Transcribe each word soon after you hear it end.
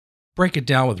Break It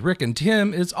Down with Rick and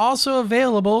Tim is also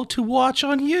available to watch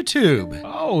on YouTube.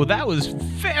 Oh, that was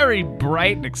very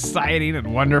bright and exciting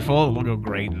and wonderful. It'll go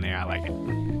great in there. I like it.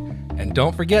 And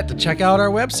don't forget to check out our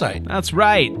website. That's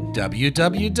right.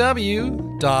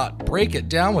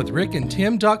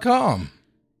 www.breakitdownwithrickandtim.com.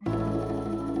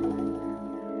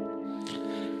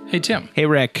 Hey, Tim. Hey,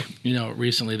 Rick. You know,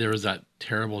 recently there was that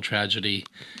terrible tragedy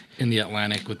in the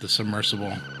Atlantic with the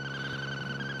submersible,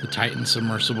 the Titan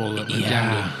submersible that went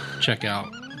down to check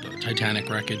out the Titanic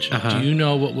wreckage. Do you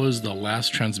know what was the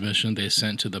last transmission they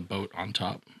sent to the boat on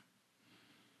top?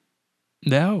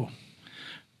 No.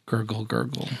 Gurgle,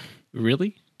 gurgle.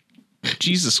 Really?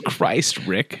 Jesus Christ,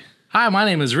 Rick. Hi, my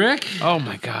name is Rick. Oh,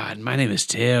 my God. My name is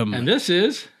Tim. And this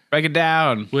is Break It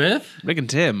Down with Rick and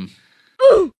Tim.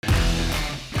 What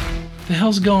the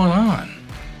hell's going on?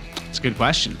 It's a good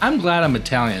question. I'm glad I'm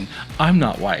Italian. I'm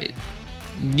not white.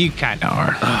 You kind of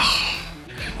are.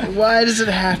 Why does it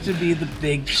have to be the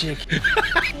big chicken?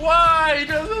 Why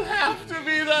does it have to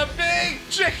be the big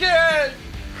chicken?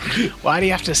 Why do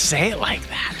you have to say it like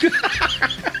that?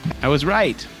 I was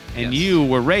right, and you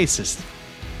were racist.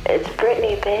 It's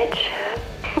Brittany, bitch.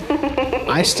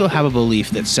 I still have a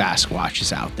belief that Sasquatch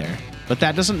is out there, but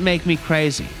that doesn't make me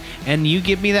crazy. And you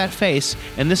give me that face,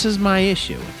 and this is my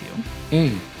issue with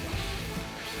you.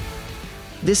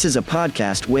 This is a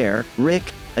podcast where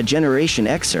Rick, a Generation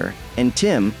Xer, and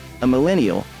Tim, a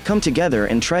millennial, come together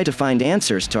and try to find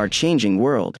answers to our changing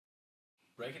world.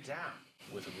 Break it down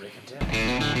with Rick and Tim.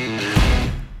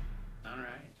 All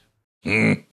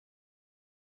right.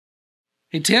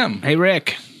 Hey, Tim. Hey,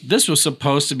 Rick. This was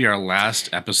supposed to be our last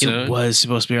episode. It was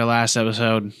supposed to be our last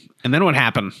episode. And then what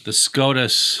happened? The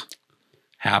SCOTUS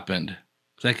happened.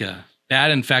 It's like a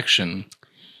bad infection.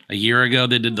 A year ago,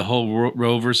 they did the whole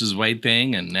Roe versus Wade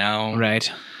thing, and now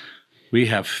we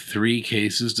have 3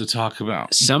 cases to talk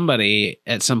about. Somebody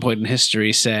at some point in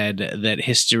history said that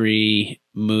history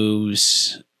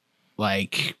moves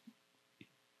like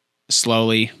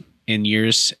slowly in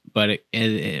years, but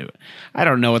I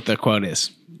don't know what the quote is.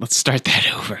 Let's start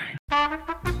that over.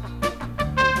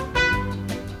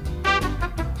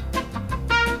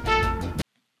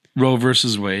 Roe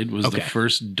versus Wade was the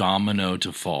first domino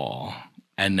to fall.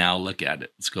 And now look at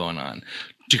it. What's going on?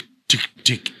 Tick, tick,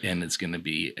 tick. And it's going to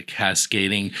be a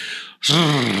cascading.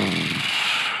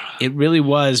 It really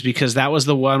was, because that was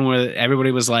the one where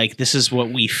everybody was like, this is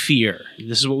what we fear.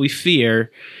 This is what we fear.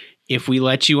 If we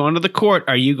let you onto the court,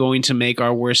 are you going to make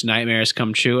our worst nightmares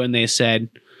come true? And they said,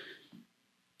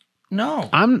 no.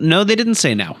 No, they didn't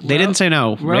say no. They didn't say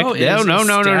no. Rick, No.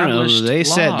 They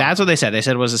said, that's what they said. They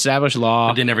said it was established law.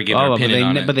 But they never gave their opinion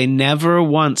on it. But they never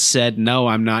once said, no,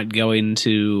 I'm not going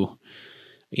to,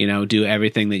 do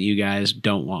everything that you guys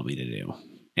don't want me to do.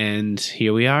 And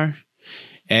here we are.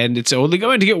 And it's only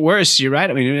going to get worse. You're right.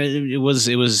 I mean, it was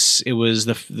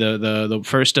the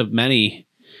first of many.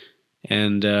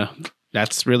 And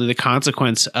that's really the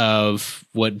consequence of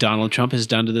what Donald Trump has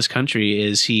done to this country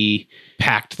is he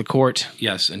packed the court.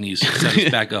 Yes, and he's set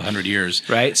us back 100 years.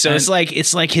 Right? So it's like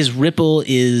his ripple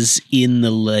is in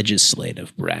the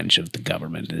legislative branch of the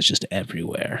government, and it's just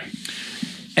everywhere.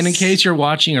 And in case you're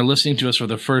watching or listening to us for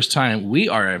the first time, we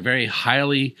are a very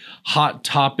highly hot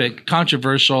topic,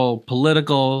 controversial,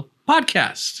 political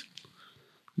podcast.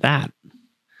 But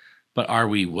are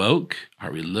we woke?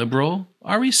 Are we liberal?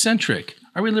 Are we centric?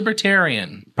 Are we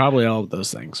libertarian? Probably all of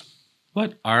those things.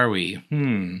 What are we?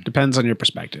 Depends on your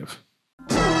perspective.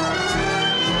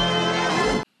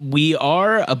 We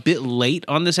are a bit late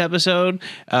on this episode,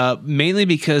 mainly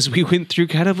because we went through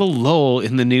kind of a lull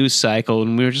in the news cycle,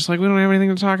 and we were just like, we don't have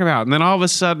anything to talk about. And then all of a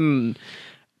sudden,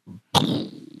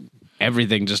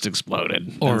 everything just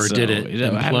exploded. Or did it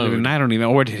implode? I don't even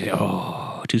know. Or did it?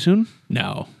 Oh, too soon?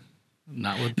 No.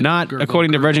 Not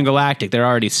according to Virgin Galactic. They're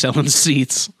already selling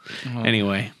seats.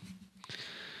 Anyway.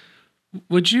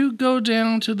 Would you go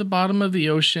down to the bottom of the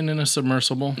ocean in a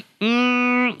submersible?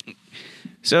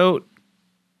 So,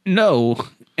 no.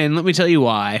 And let me tell you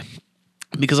why.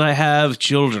 Because I have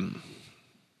children.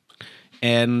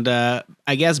 And I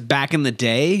guess back in the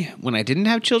day when I didn't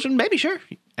have children, maybe sure.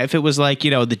 If it was like,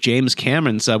 the James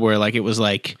Cameron sub where like it was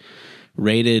like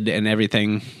rated and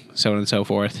everything, so on and so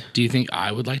forth. Do you think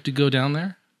I would like to go down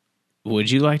there?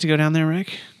 Would you like to go down there,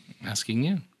 Rick? Asking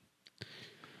you.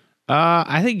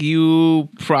 I think you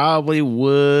probably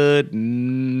would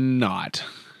not.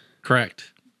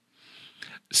 Correct.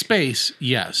 Space,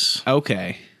 yes.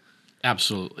 Okay.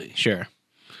 Absolutely. Sure.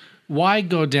 Why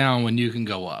go down when you can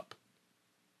go up?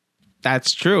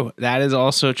 That's true. That is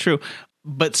also true.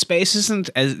 But space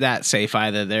isn't as that safe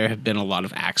either. There have been a lot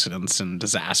of accidents and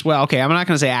disasters. Well, okay, I'm not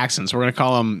going to say accidents. We're going to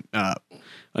call them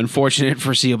unfortunate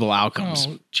foreseeable outcomes.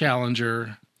 Oh,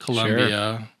 Challenger,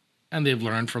 Columbia, and they've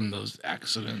learned from those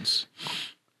accidents.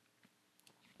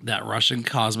 That Russian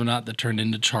cosmonaut that turned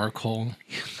into charcoal.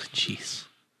 Jeez.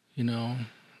 You know,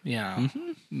 yeah.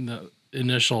 The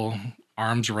initial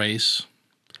arms race,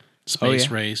 space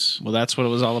race. Well, that's what it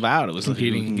was all about. It was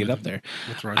competing to get up there.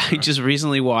 I just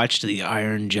recently watched The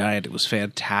Iron Giant. It was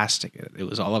fantastic. It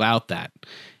was all about that.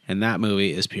 And that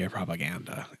movie is pure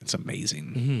propaganda. It's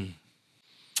amazing.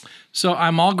 So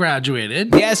I'm all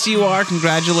graduated. Yes, you are.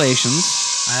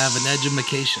 Congratulations. I have an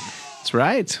edumacation. That's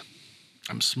right.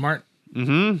 I'm smart.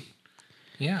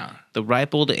 Yeah. The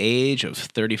ripe old age of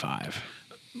 35.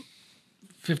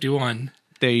 51.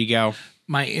 There you go.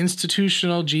 My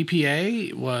institutional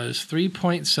GPA was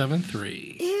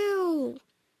 3.73. Ew.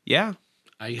 Yeah.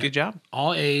 I Good job.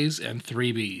 All A's and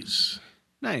 3 B's.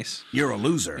 Nice. You're a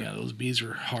loser. Yeah, those B's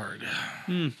are hard.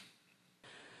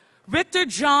 Victor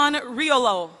John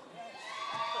Riolo.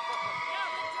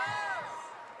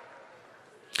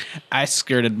 I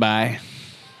skirted by.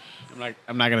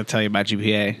 I'm not going to tell you about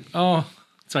GPA. Oh,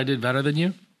 so I did better than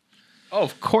you? Oh,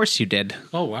 of course you did.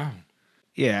 Oh, wow.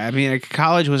 Yeah, I mean,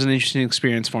 college was an interesting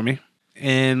experience for me.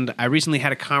 And I recently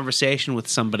had a conversation with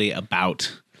somebody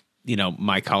about,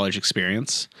 my college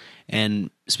experience and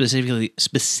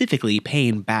specifically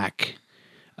paying back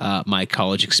my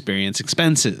college experience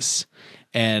expenses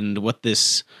and what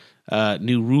this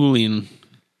new ruling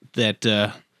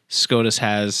that SCOTUS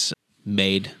has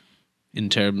made in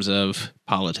terms of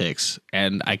politics.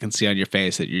 And I can see on your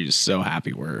face that you're just so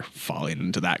happy we're falling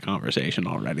into that conversation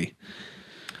already.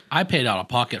 I paid out of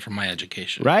pocket for my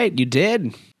education. Right, you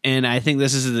did. And I think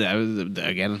this is,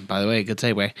 again, by the way, a good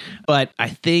segue. But I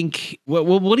think,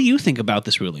 what do you think about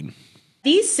this ruling?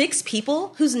 These 6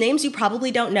 people, whose names you probably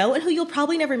don't know and who you'll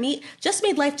probably never meet, just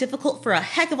made life difficult for a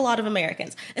heck of a lot of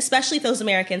Americans, especially if those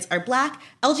Americans are Black,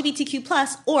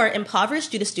 LGBTQ+, or impoverished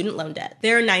due to student loan debt.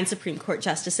 There are 9 Supreme Court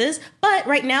justices, but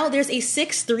right now there's a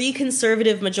 6-3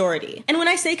 conservative majority. And when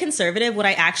I say conservative, what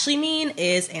I actually mean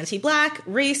is anti-Black,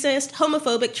 racist,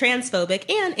 homophobic,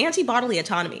 transphobic, and anti-bodily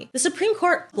autonomy. The Supreme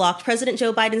Court blocked President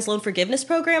Joe Biden's loan forgiveness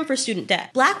program for student debt.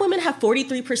 Black women have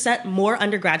 43% more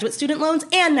undergraduate student loans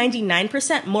and 99%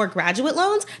 more graduate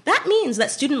loans. That means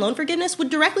that student loan forgiveness would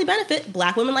directly benefit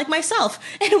Black women like myself,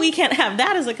 and we can't have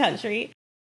that as a country.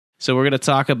 So we're going to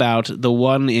talk about the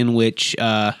one in which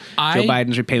Joe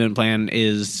Biden's repayment plan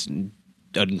is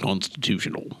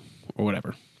unconstitutional or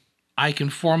whatever. I can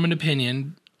form an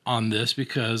opinion on this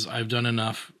because I've done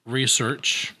enough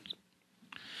research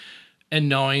and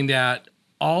knowing that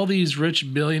all these rich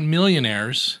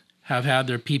millionaires have had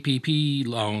their PPP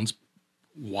loans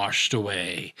washed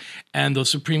away, and the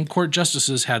Supreme Court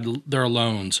justices had their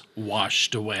loans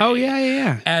washed away. Oh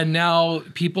yeah. And now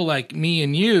people like me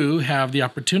and you have the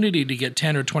opportunity to get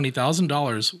 $10,000 or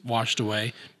 $20,000 washed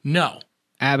away. No,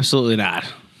 absolutely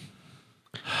not.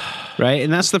 Right,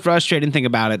 and that's the frustrating thing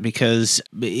about it because,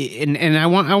 and I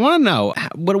want to know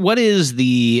what is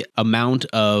the amount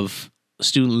of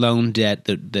student loan debt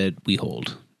that we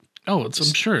hold. Oh, I'm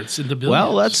sure it's in the billions.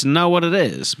 Well, let's know what it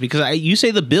is because you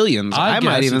say the billions. I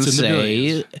might even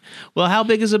say, well, how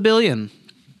big is a billion?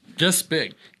 Just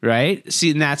big. Right?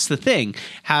 See, and that's the thing.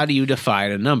 How do you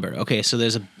define a number? Okay, so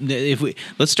let's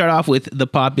start off with the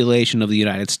population of the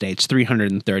United States,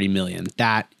 330 million.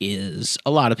 That is a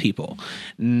lot of people.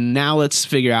 Now let's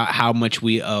figure out how much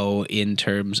we owe in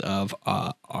terms of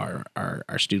our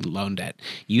student loan debt.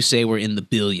 You say we're in the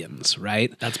billions,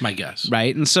 right? That's my guess.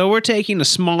 Right? And so we're taking a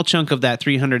small chunk of that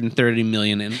 330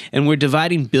 million and we're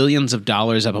dividing billions of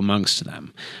dollars up amongst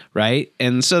them, right?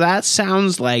 And so that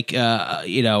sounds like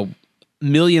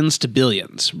millions to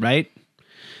billions, right?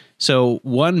 So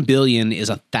 1 billion is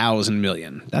 1,000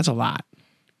 million. That's a lot.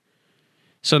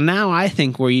 So now I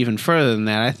think we're even further than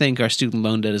that. I think our student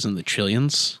loan debt is in the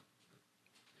trillions.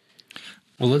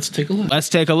 Well, let's take a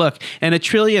look. And a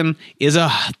trillion is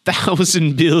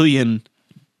 1,000 billion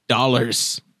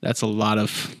dollars. That's a lot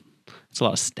of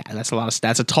stats.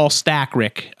 That's a tall stack,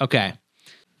 Rick. Okay.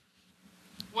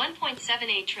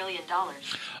 $1.78 trillion.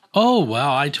 Oh,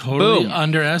 wow. I totally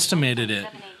underestimated it.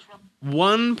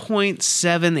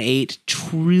 $1.78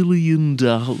 trillion.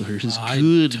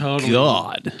 Good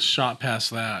God. Shot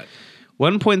past that.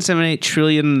 $1.78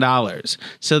 trillion.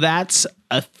 So that's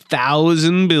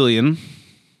 1,000 billion.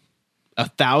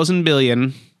 1,000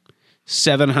 billion.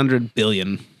 700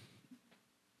 billion.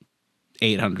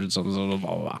 800 something, blah,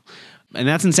 blah, blah. And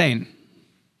that's insane.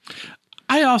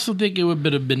 I also think it would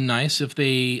have been nice if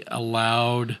they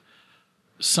allowed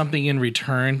something in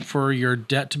return for your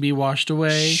debt to be washed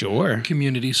away. Sure.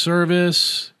 Community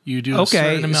service. You do a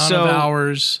certain amount of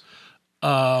hours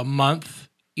a month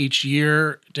each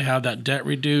year to have that debt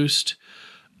reduced.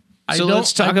 So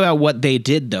let's talk about what they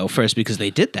did, though, first, because they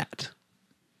did that.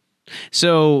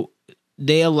 So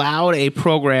they allowed a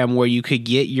program where you could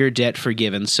get your debt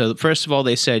forgiven. So first of all,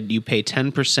 they said you pay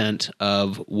 10%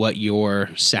 of what your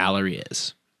salary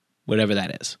is, whatever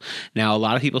that is. Now, a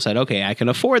lot of people said, okay, I can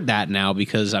afford that now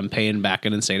because I'm paying back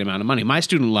an insane amount of money. My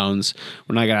student loans,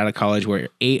 when I got out of college, were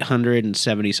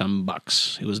 $870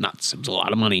 bucks. It was nuts. It was a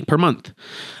lot of money per month.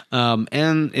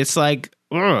 And it's like,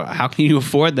 how can you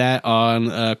afford that on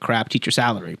a crap teacher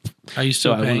salary? Are you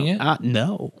still paying it?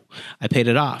 No, I paid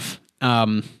it off.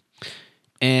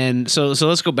 And so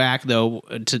let's go back though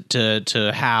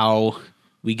to how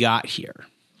we got here,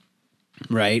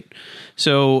 right?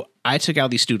 So I took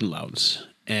out these student loans,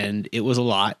 and it was a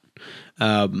lot,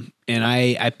 and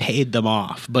I paid them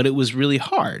off, but it was really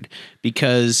hard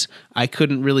because I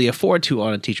couldn't really afford to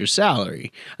on a teacher's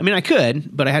salary. I mean, I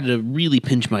could, but I had to really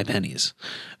pinch my pennies,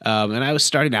 and I was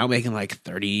starting out making like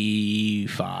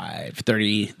 35,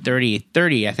 30.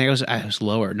 I think I was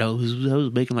lower. No, I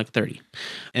was making like 30,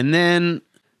 and then.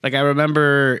 Like, I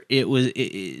remember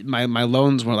my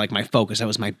loans were like my focus. That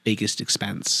was my biggest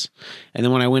expense. And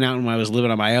then when I went out and when I was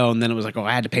living on my own, then it was like,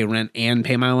 I had to pay rent and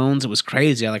pay my loans. It was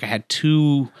crazy. I had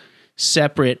 2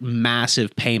 separate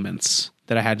massive payments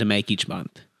that I had to make each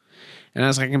month. And I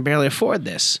was like, I can barely afford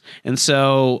this. And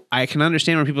so I can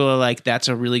understand when people are like, that's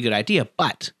a really good idea.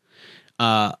 But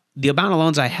the amount of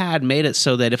loans I had made it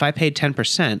so that if I paid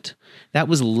 10%, that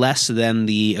was less than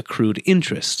the accrued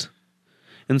interest.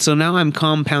 And so now I'm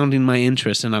compounding my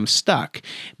interest and I'm stuck.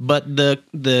 But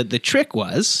the trick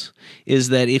is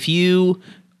that if you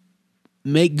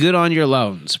make good on your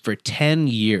loans for 10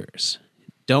 years,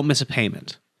 don't miss a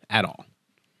payment at all,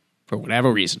 for whatever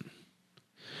reason,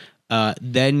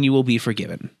 then you will be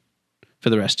forgiven for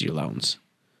the rest of your loans.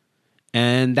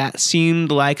 And that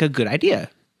seemed like a good idea.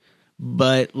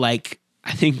 But I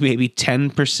think maybe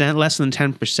 10%, less than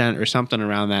 10% or something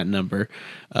around that number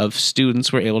of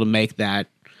students were able to make that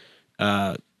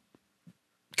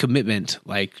commitment,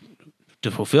 to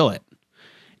fulfill it.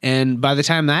 And by the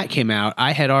time that came out,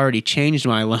 I had already changed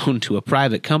my loan to a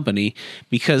private company,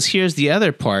 because here's the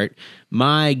other part.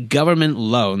 My government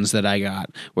loans that I got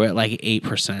were at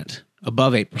 8%,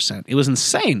 above 8%. It was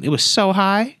insane. It was so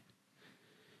high.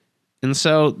 And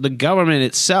so the government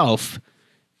itself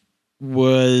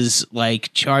was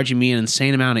charging me an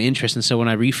insane amount of interest. And so when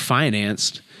I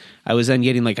refinanced, I was then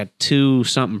getting a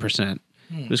 2-something%.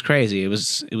 It was crazy. It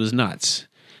was nuts.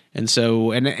 And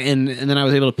so, and then I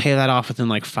was able to pay that off within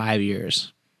 5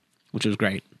 years, which was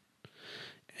great.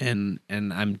 And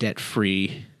I'm debt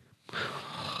free.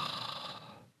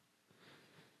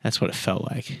 That's what it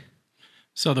felt like.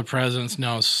 So the president's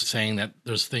now saying that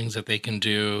there's things that they can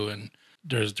do, and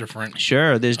there's different...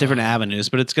 Sure, there's different avenues,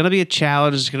 but it's going to be a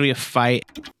challenge. It's going to be a fight.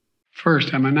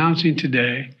 First, I'm announcing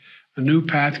today a new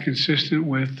path consistent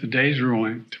with today's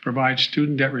ruling to provide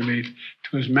student debt relief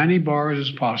to as many borrowers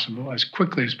as possible, as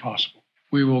quickly as possible.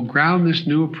 We will ground this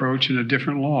new approach in a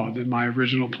different law than my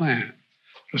original plan,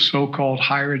 the so-called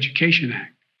Higher Education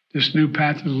Act. This new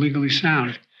path is legally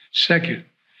sound. Second,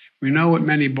 we know what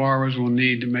many borrowers will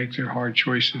need to make their hard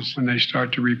choices when they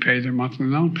start to repay their monthly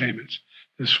loan payments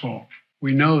this fall.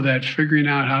 We know that figuring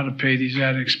out how to pay these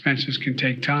added expenses can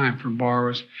take time for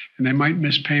borrowers, and they might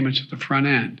miss payments at the front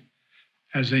end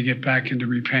as they get back into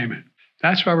repayment.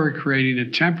 That's why we're creating a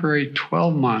temporary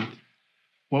 12-month,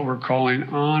 what we're calling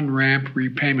on-ramp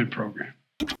repayment program.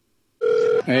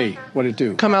 Hey, what'd it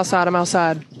do? Come outside, I'm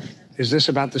outside. Is this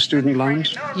about the student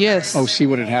loans? Yes. Oh, see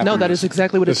what it happened. No, that is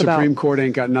exactly what it's about. The Supreme Court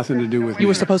ain't got nothing to do with You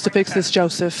were supposed to fix this,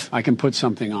 Joseph. I can put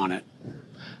something on it.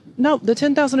 No, the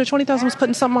 10,000 or 20,000 was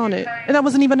putting something on it, and that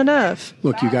wasn't even enough.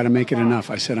 Look, you got to make it enough.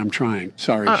 I said I'm trying.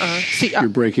 Sorry. See, you're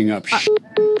breaking up.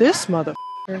 This mother.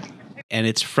 And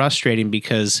it's frustrating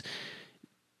because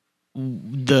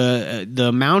the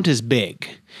amount is big,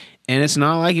 and it's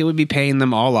not like it would be paying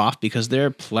them all off because there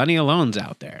are plenty of loans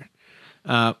out there.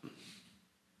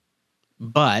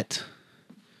 But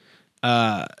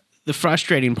the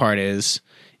frustrating part is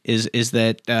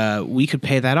that we could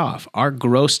pay that off. Our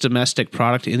gross domestic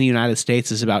product in the United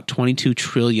States is about $22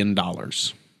 trillion.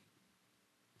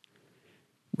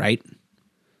 Right?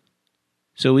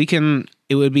 So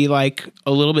it would be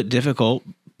a little bit difficult,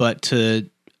 but to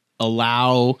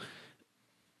allow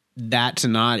that to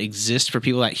not exist for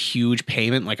people, that huge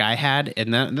payment like I had,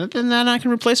 and then I can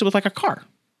replace it with a car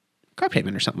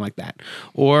payment or something like that.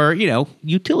 Or,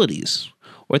 utilities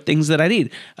or things that I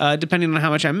need, depending on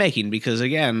how much I'm making, because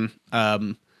again,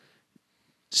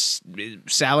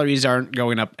 salaries aren't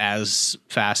going up as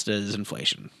fast as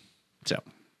inflation. So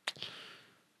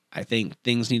I think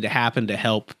things need to happen to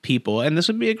help people, and this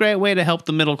would be a great way to help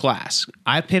the middle class.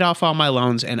 I've paid off all my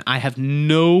loans, and I have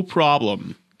no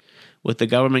problem with the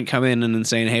government coming in and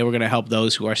saying, hey, we're going to help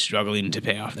those who are struggling to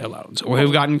pay off their loans, or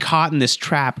who've gotten caught in this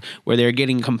trap where they're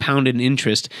getting compounded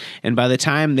interest, and by the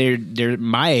time they're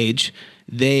my age,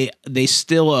 they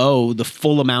still owe the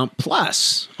full amount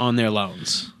plus on their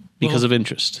loans because of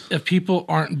interest. If people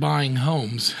aren't buying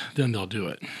homes, then they'll do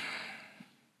it.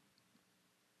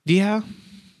 Yeah,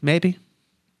 maybe.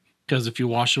 Because if you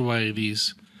wash away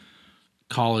these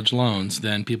college loans,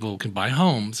 then people can buy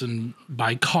homes and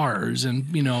buy cars and,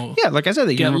 Yeah, like I said,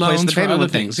 they can replace the payment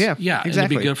with things. Yeah, Yeah, exactly. and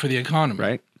it'd be good for the economy.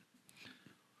 Right.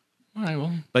 All right,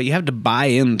 well. But you have to buy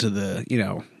into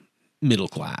the, middle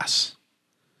class.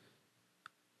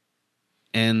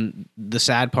 And the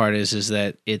sad part is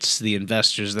that it's the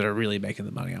investors that are really making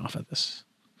the money off of this.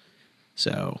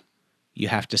 So you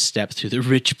have to step through the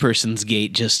rich person's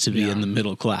gate just to be in the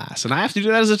middle class. And I have to do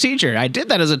that as a teacher. I did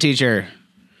that as a teacher.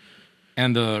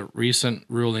 And the recent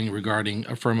ruling regarding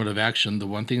affirmative action, the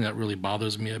one thing that really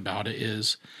bothers me about it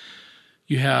is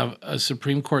you have a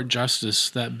Supreme Court justice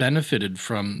that benefited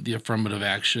from the affirmative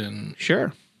action.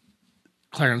 Sure.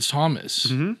 Clarence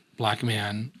Thomas, black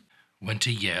man, went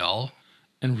to Yale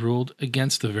and ruled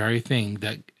against the very thing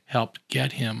that helped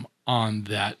get him on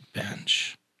that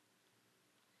bench.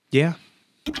 Yeah.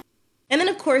 And then,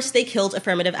 of course, they killed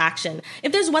affirmative action.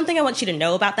 If there's one thing I want you to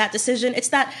know about that decision, it's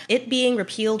that it being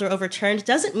repealed or overturned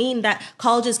doesn't mean that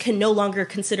colleges can no longer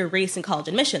consider race in college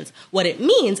admissions. What it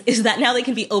means is that now they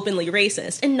can be openly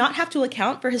racist and not have to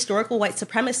account for historical white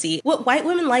supremacy. What white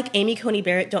women like Amy Coney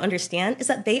Barrett don't understand is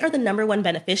that they are the #1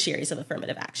 beneficiaries of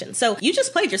affirmative action. So you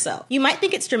just played yourself. You might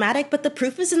think it's dramatic, but the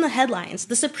proof is in the headlines.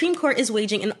 The Supreme Court is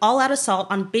waging an all-out assault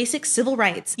on basic civil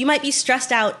rights. You might be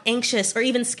stressed out, anxious, or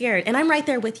even scared, and I'm right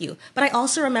there with you. But I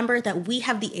also remember that we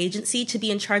have the agency to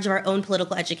be in charge of our own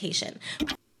political education.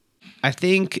 I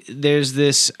think there's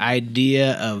this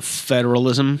idea of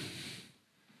federalism.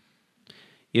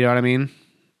 You know what I mean?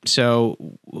 So,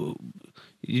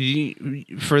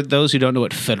 for those who don't know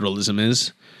what federalism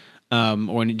is,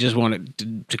 or just want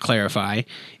to clarify,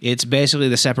 it's basically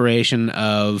the separation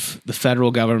of the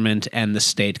federal government and the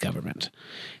state government.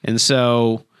 And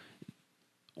so,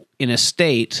 in a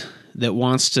state that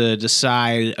wants to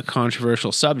decide a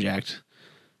controversial subject,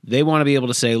 they want to be able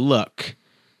to say, look,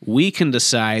 we can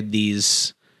decide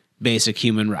these basic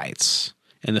human rights,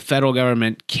 and the federal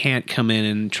government can't come in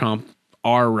and trump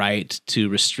our right to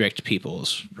restrict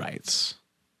people's rights.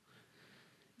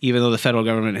 Even though the federal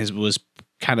government was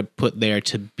kind of put there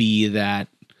to be that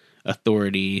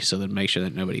authority so that make sure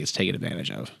that nobody gets taken advantage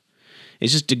of.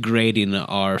 It's just degrading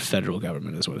our federal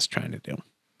government is what it's trying to do.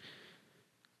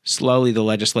 Slowly,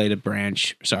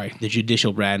 the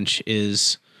judicial branch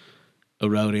is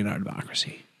eroding our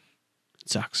democracy.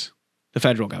 It sucks. The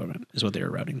federal government is what they're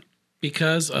eroding.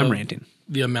 Because I'm of ranting.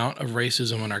 The amount of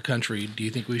racism in our country, do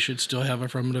you think we should still have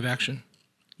affirmative action?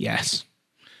 Yes.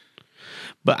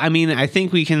 But, I mean, I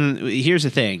think we can... Here's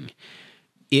the thing.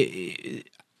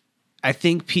 I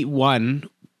think,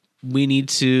 we need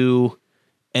to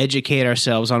educate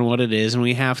ourselves on what it is, and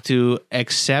we have to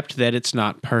accept that it's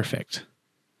not perfect.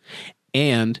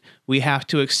 And we have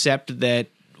to accept that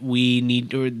we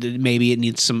need, or maybe it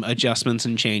needs some adjustments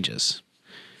and changes.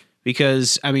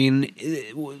 Because, I mean,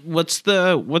 what's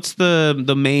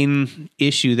the main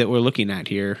issue that we're looking at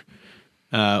here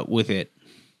with it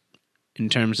in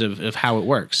terms of how it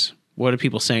works? What are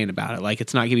people saying about it? Like,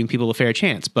 it's not giving people a fair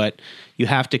chance, but you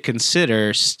have to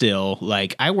consider still,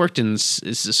 like, I worked in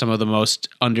some of the most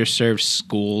underserved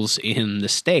schools in the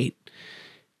state.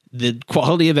 The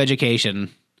quality of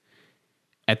education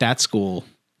at that school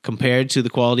compared to the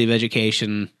quality of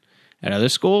education at other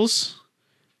schools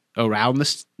around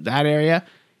that area,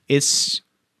 it's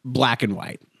black and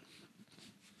white.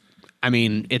 I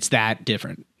mean, it's that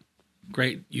different.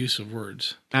 Great use of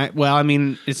words.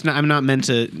 It's not. I'm not meant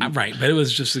to. Right, but it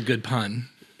was just a good pun.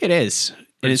 It is.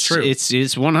 It's true. It's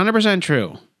 100%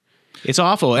 true. It's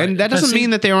awful, right. And that doesn't mean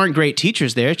that there aren't great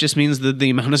teachers there. It just means that the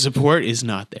amount of support is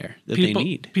not there that they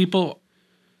need. People,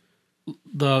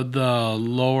 the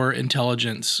lower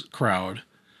intelligence crowd,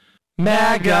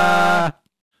 MAGA,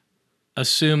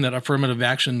 assume that affirmative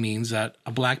action means that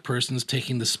a black person is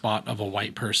taking the spot of a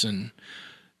white person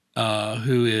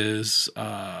who is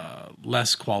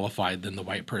less qualified than the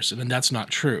white person. And that's not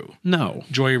true. No.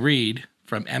 Joy Reid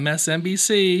from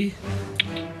MSNBC,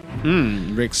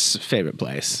 Rick's favorite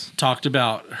place, talked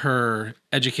about her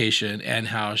education and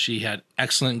how she had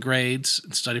excellent grades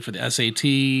and studied for the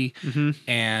SAT.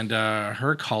 And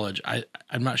her college,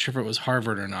 I'm not sure if it was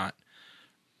Harvard or not,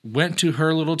 went to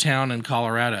her little town in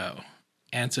Colorado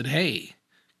and said, "Hey,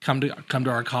 come to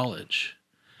our college."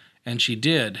 And she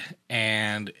did,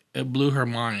 and it blew her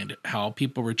mind how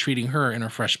people were treating her in her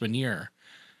freshman year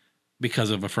because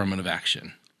of affirmative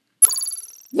action.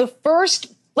 The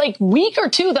first week or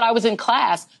two that I was in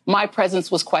class, my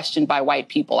presence was questioned by white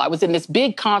people. I was in this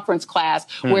big conference class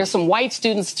where some white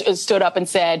students stood up and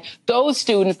said, those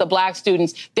students, the black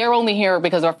students, they're only here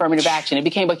because of affirmative action. It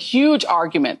became a huge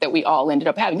argument that we all ended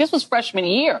up having. This was freshman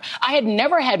year. I had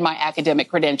never had my academic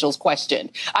credentials questioned.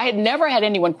 I had never had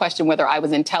anyone question whether I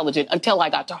was intelligent until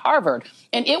I got to Harvard.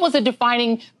 And it was a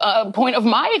defining point of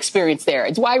my experience there.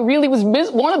 It's why I really was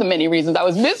one of the many reasons I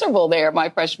was miserable there my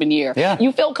freshman year. Yeah.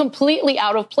 You felt completely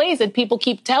out of place, and people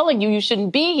keep telling you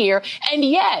shouldn't be here. And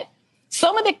yet,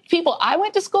 some of the people I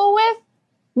went to school with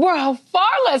were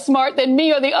far less smart than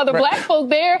me or the other black folk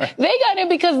there. They got in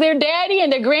because their daddy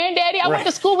and their granddaddy. I went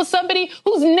to school with somebody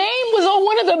whose name was on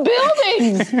one of the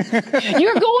buildings.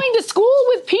 You're going to school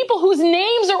with people whose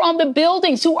names are on the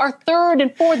buildings, who are third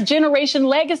and fourth generation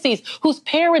legacies, whose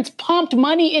parents pumped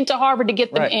money into Harvard to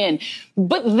get them in.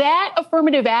 But that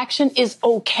affirmative action is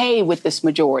okay with this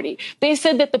majority. They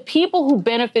said that the people who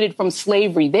benefited from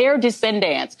slavery, their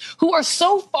descendants, who are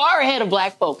so far ahead of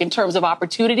black folk in terms of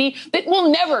opportunity, that will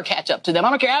never catch up to them. I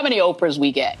don't care how many Oprahs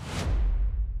we get.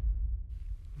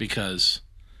 Because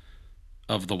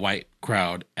of the white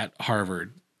crowd at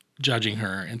Harvard judging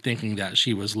her and thinking that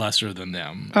she was lesser than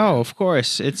them. Oh, of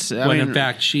course. In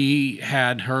fact, she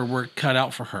had her work cut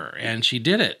out for her, and she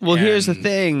did it. Well, here's the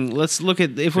thing. Let's look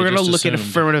at, if we're going to look at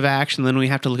affirmative action, then we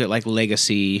have to look at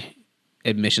legacy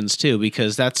admissions too,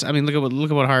 because that's, look at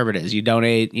what Harvard is. You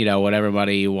donate, whatever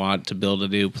money you want to build a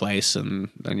new place, and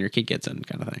then your kid gets in,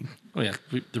 kind of thing. Oh yeah,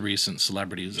 the recent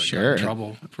celebrities that got in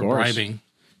trouble for bribing.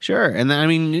 Sure, and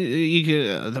then you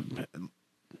could,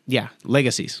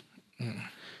 legacies. You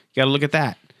got to look at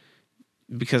that,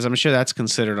 because I'm sure that's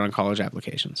considered on college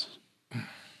applications.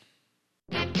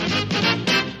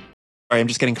 Sorry, I'm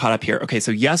just getting caught up here. Okay,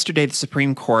 so yesterday the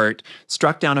Supreme Court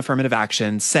struck down affirmative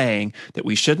action, saying that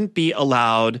we shouldn't be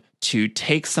allowed to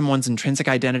take someone's intrinsic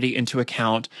identity into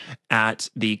account at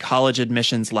the college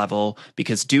admissions level,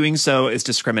 because doing so is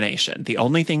discrimination. The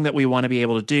only thing that we want to be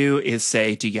able to do is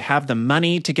say, do you have the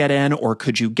money to get in, or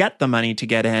could you get the money to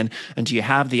get in, and do you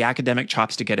have the academic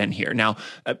chops to get in here? Now,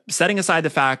 setting aside the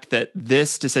fact that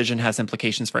this decision has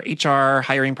implications for HR,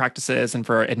 hiring practices, and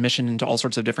for admission into all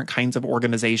sorts of different kinds of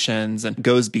organizations, and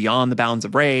goes beyond the bounds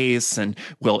of race and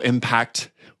will impact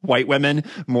white women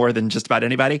more than just about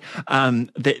anybody.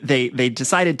 They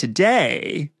decided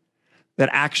today that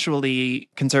actually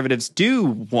conservatives do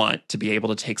want to be able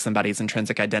to take somebody's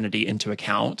intrinsic identity into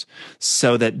account,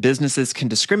 so that businesses can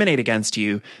discriminate against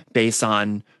you based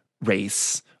on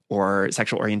race or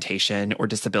sexual orientation or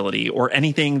disability or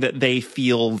anything that they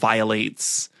feel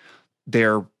violates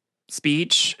their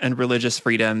speech and religious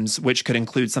freedoms, which could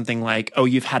include something like, oh,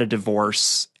 you've had a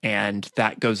divorce and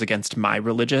that goes against my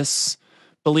religious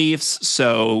beliefs,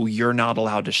 so you're not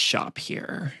allowed to shop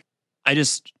here.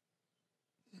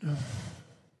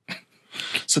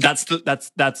 So that's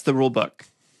the rule book.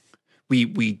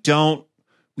 We don't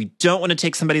want to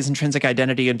take somebody's intrinsic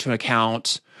identity into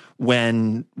account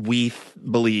when we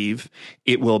believe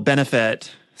it will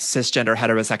benefit cisgender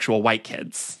heterosexual white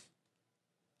kids,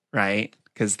 right?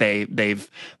 Because they've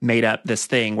made up this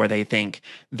thing where they think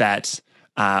that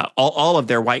all of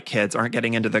their white kids aren't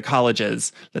getting into the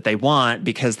colleges that they want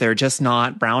because they're just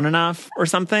not brown enough or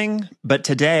something. But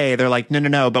today they're like,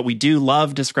 no, but we do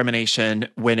love discrimination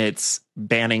when it's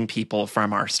banning people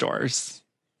from our stores.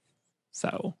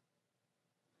 So,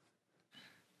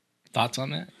 thoughts on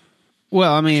that?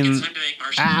 Well, it's the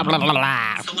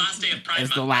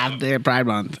last day of Pride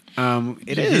Month.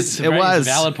 It is. It was a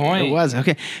valid point. It was.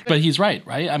 Okay. But he's right?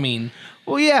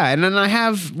 Well, yeah, and then I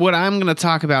have what I'm going to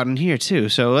talk about in here too.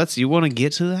 So you want to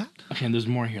get to that? Okay, and there's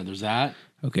more here. There's that.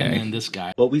 Okay. And then this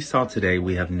guy. What we saw today,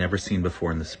 we have never seen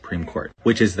before in the Supreme Court,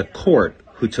 which is the court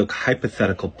who took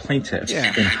hypothetical plaintiffs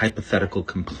and hypothetical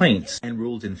complaints and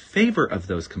ruled in favor of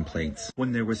those complaints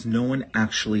when there was no one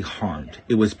actually harmed.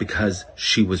 It was because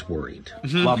she was worried.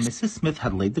 Mm-hmm. While Mrs. Smith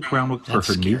had laid the groundwork for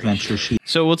her new venture,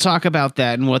 So we'll talk about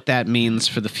that and what that means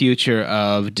for the future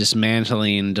of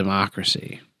dismantling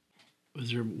democracy.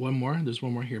 Was there one more? There's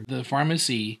one more here. The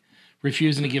pharmacy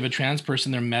refusing to give a trans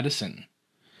person their medicine.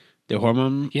 The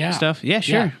hormone stuff? Yeah,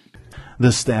 sure. Yeah.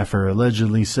 The staffer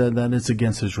allegedly said that it's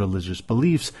against his religious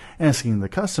beliefs, asking the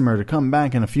customer to come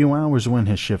back in a few hours when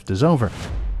his shift is over.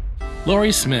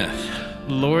 Laurie Smith.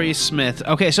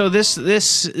 Okay, so this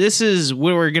is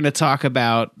where we're going to talk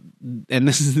about and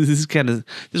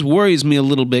this worries me a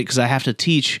little bit because I have to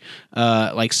teach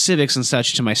like civics and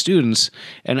such to my students.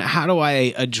 And how do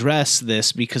I address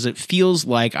this? Because it feels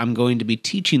like I'm going to be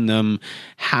teaching them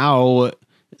how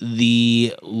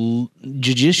the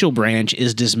judicial branch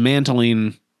is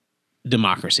dismantling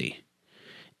democracy.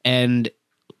 And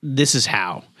this is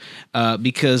how.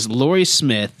 Because Lori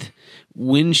Smith,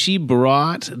 when she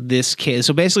brought this case,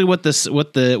 so basically what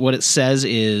it says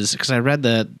is, because I read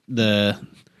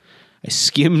I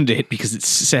skimmed it because it's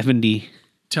 70.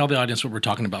 Tell the audience what we're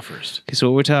talking about first. Okay, so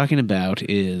what we're talking about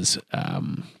is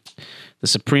the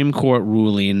Supreme Court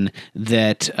ruling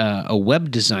that a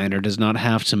web designer does not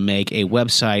have to make a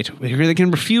website. They can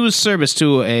refuse service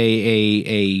to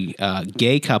a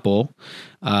gay couple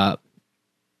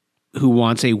who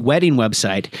wants a wedding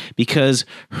website because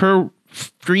her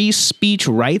free speech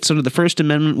rights under the First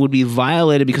Amendment would be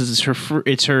violated because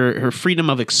it's her freedom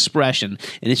of expression,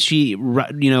 and if she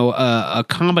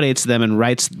accommodates them and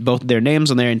writes both their names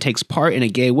on there and takes part in a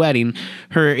gay wedding,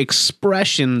 her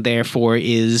expression therefore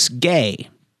is gay,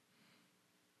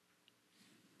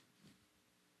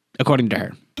 according to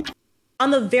her. On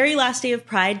the very last day of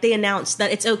Pride, they announced that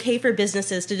it's okay for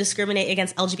businesses to discriminate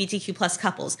against LGBTQ plus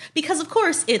couples because, of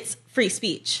course, it's free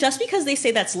speech. Just because they say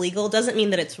that's legal doesn't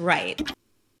mean that it's right.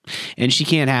 And she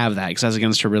can't have that because that's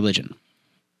against her religion.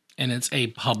 And it's a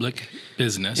public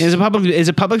business. It's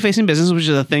a public-facing business, which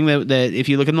is a thing that if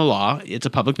you look in the law, it's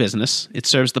a public business. It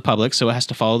serves the public, so it has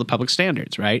to follow the public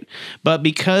standards, right? But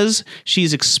because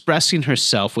she's expressing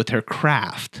herself with her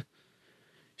craft,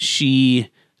 she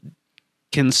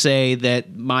can say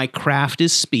that my craft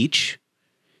is speech,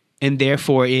 and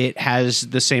therefore it has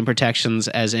the same protections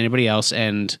as anybody else,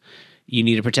 and you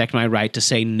need to protect my right to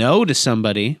say no to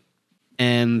somebody,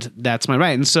 and that's my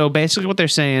right. And so basically what they're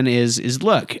saying is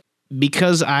look,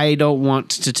 because I don't want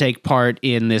to take part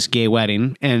in this gay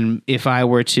wedding, and if I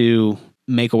were to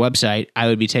make a website, I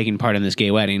would be taking part in this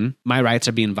gay wedding. My rights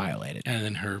are being violated. And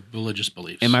then her religious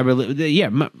beliefs. And my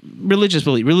religious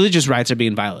rights are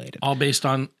being violated. All based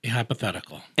on a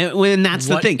hypothetical. And that's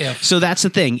the thing. So that's the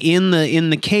thing. In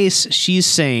the case, she's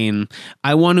saying,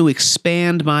 I want to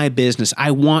expand my business.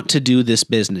 I want to do this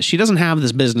business. She doesn't have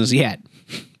this business yet.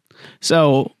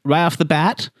 So right off the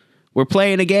bat, we're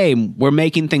playing a game. We're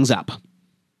making things up.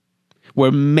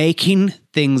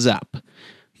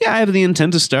 Yeah, I have the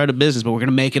intent to start a business, but we're going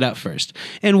to make it up first.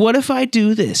 And what if I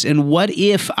do this? And what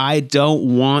if I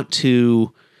don't want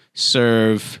to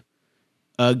serve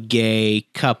a gay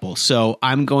couple? So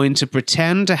I'm going to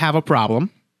pretend to have a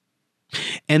problem,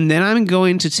 and then I'm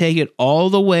going to take it all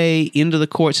the way into the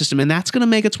court system, and that's going to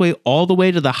make its way all the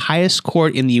way to the highest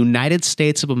court in the United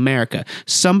States of America.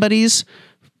 Somebody's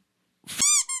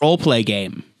role-play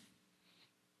game.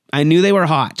 I knew they were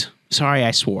hot. Sorry, I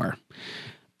swore.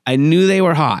 I knew they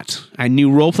were hot. I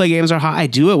knew role-play games are hot. I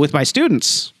do it with my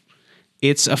students.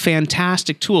 It's a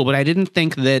fantastic tool, but I didn't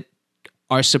think that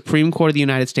our Supreme Court of the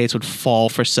United States would fall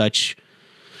for such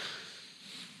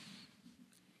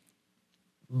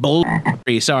bull.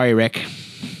 Sorry, Rick.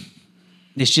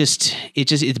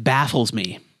 It baffles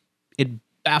me. It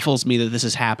baffles me that this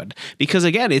has happened because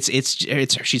again, it's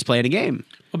she's playing a game.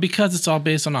 Well, because it's all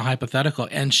based on a hypothetical,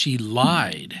 and she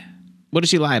lied. What did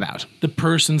she lie about? The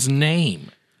person's name.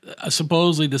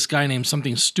 Supposedly this guy named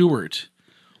something Stewart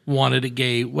wanted a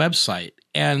gay website,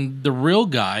 and the real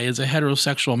guy is a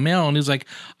heterosexual male, and he's like,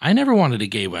 I never wanted a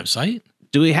gay website.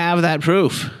 Do we have that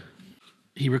proof?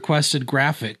 He requested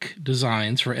graphic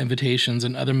designs for invitations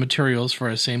and other materials for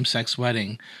a same-sex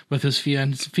wedding with his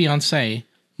fiancée,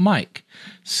 Mike.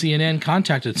 CNN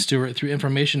contacted Stewart through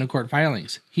information in court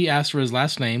filings. He asked for his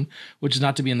last name, which is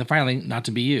not to be in the filing, not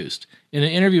to be used. In an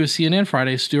interview with CNN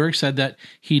Friday, Stewart said that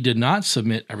he did not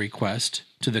submit a request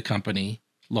to the company,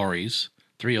 Lori's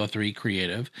 303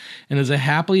 Creative, and is a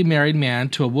happily married man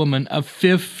to a woman of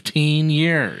 15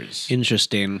 years.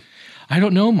 Interesting. I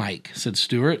don't know, Mike, said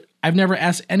Stewart. I've never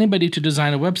asked anybody to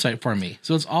design a website for me,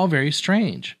 so it's all very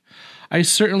strange. I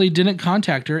certainly didn't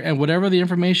contact her, and whatever the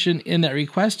information in that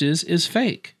request is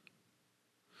fake.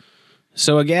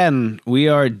 So again, we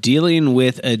are dealing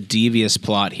with a devious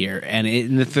plot here,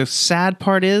 and the sad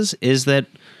part is that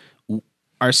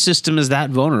our system is that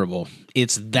vulnerable.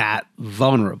 It's that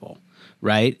vulnerable,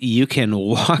 right? You can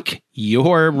walk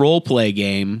your role-play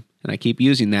game, and I keep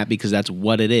using that because that's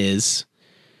what it is,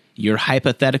 your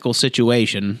hypothetical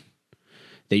situation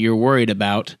that you're worried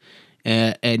about,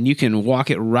 and you can walk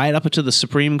it right up to the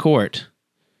Supreme Court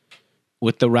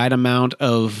with the right amount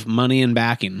of money and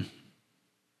backing.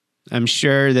 I'm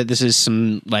sure that this is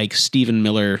some like Stephen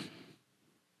Miller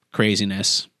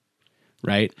craziness,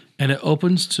 right? And it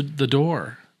opens to the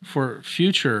door for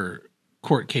future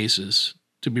court cases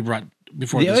to be brought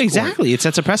before this exactly. court. It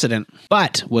sets a precedent.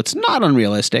 But what's not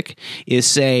unrealistic is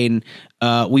saying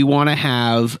we want to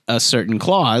have a certain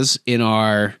clause in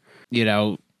our,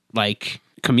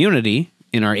 community,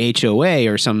 in our HOA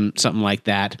or something like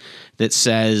that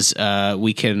says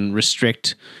we can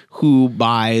restrict who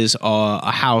buys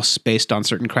a house based on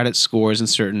certain credit scores and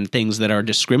certain things that are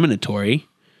discriminatory.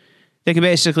 They can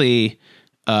basically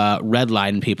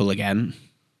redline people again,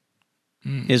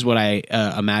 is what I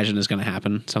imagine is going to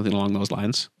happen, something along those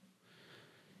lines.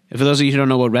 And for those of you who don't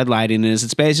know what redlining is,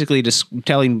 it's basically just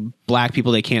telling black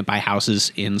people they can't buy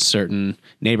houses in certain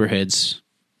neighborhoods.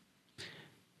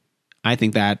 I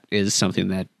think that is something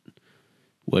that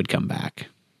would come back.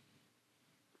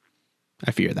 I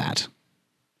fear that.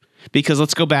 Because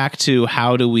let's go back to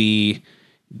how do we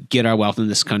get our wealth in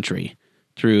this country?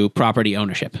 Through property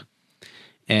ownership.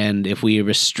 And if we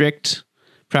restrict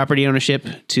property ownership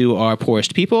to our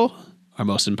poorest people, our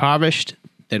most impoverished,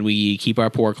 then we keep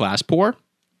our poor class poor.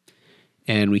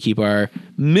 And we keep our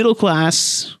middle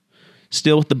class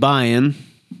still with the buy-in.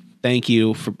 Thank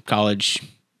you for college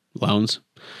loans.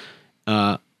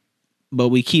 But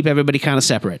we keep everybody kind of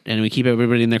separate, and we keep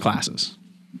everybody in their classes.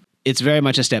 It's very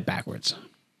much a step backwards.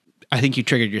 I think you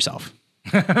triggered yourself.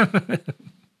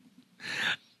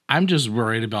 I'm just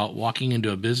worried about walking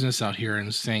into a business out here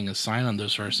and saying a sign on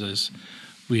this versus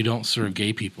we don't serve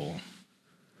gay people.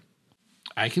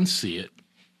 I can see it.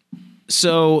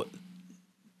 So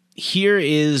here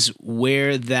is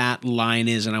where that line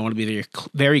is, and I want to be very,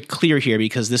 very clear here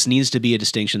because this needs to be a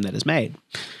distinction that is made.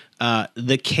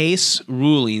 The case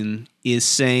ruling is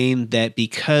saying that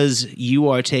because you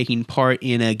are taking part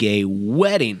in a gay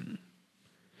wedding,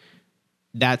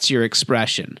 that's your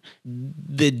expression.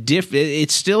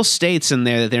 It still states in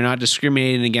there that they're not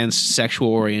discriminating against sexual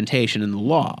orientation in the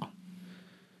law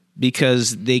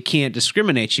because they can't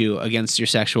discriminate you against your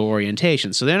sexual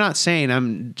orientation. So they're not saying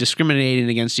I'm discriminating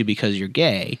against you because you're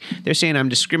gay. They're saying I'm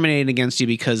discriminating against you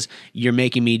because you're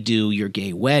making me do your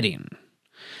gay wedding.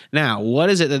 Now, what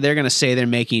is it that they're going to say they're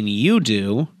making you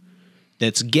do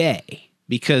that's gay?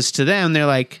 Because to them, they're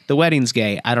like, the wedding's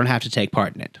gay. I don't have to take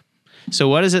part in it. So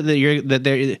what is it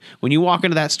that when you walk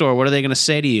into that store, what are they going to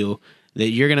say to you that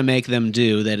you're going to make them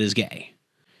do that is gay?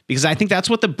 Because I think that's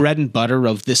what the bread and butter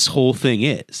of this whole thing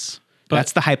is.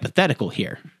 That's the hypothetical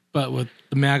here. But with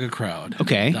the MAGA crowd,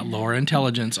 that lower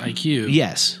intelligence IQ,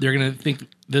 yes, they're going to think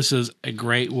this is a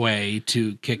great way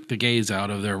to kick the gays out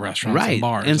of their restaurants and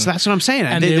bars. And so that's what I'm saying.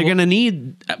 And they're going to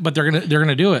need, but they're going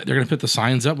to do it. They're going to put the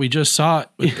signs up. We just saw it.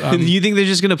 With, you think they're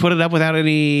just going to put it up without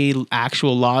any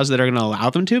actual laws that are going to allow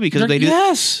them to? Because they do.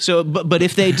 Yes. So, but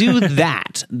if they do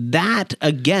that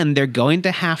again, they're going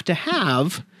to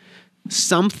have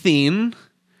something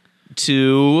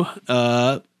to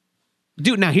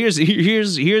do. Now here's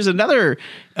another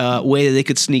way that they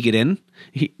could sneak it in.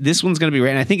 This one's going to be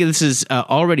right. And I think this is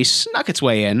already snuck its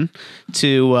way in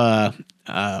to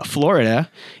Florida.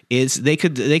 Is they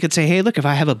could say, hey, look, if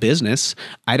I have a business,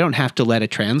 I don't have to let a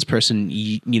trans person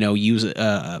use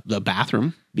the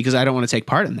bathroom because I don't want to take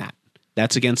part in that.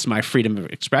 That's against my freedom of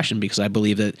expression because I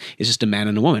believe that it's just a man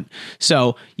and a woman.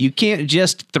 So you can't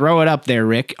just throw it up there,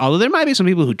 Rick. Although there might be some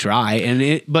people who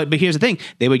try, but here's the thing: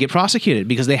 they would get prosecuted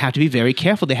because they have to be very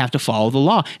careful. They have to follow the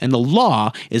law, and the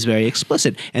law is very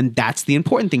explicit. And that's the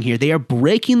important thing here. They are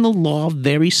breaking the law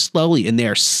very slowly, and they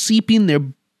are seeping their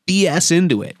BS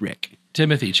into it, Rick.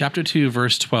 Timothy, chapter 2,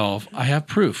 verse 12. I have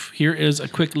proof. Here is a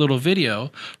quick little video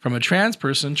from a trans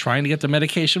person trying to get the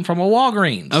medication from a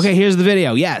Walgreens. Okay, here's the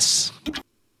video. Yes.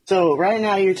 So right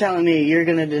now you're telling me you're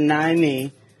going to deny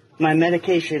me my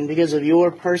medication because of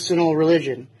your personal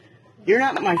religion. You're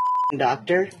not my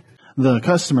doctor. The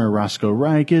customer, Roscoe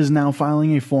Reich, is now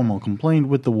filing a formal complaint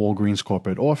with the Walgreens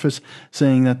corporate office,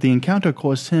 saying that the encounter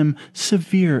caused him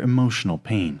severe emotional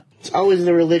pain. It's always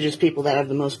the religious people that have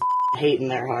the most hate in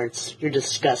their hearts. You're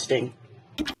disgusting.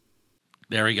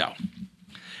 There we go.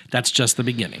 That's just the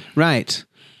beginning. Right.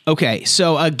 Okay,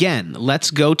 so again,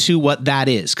 let's go to what that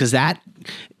is, because that,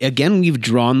 again, we've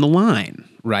drawn the line,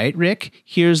 right, Rick?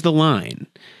 Here's the line.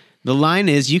 The line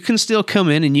is you can still come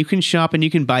in and you can shop and you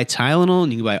can buy Tylenol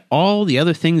and you can buy all the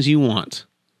other things you want.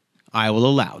 I will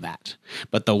allow that.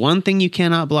 But the one thing you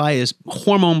cannot buy is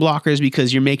hormone blockers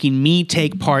because you're making me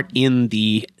take part in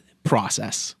the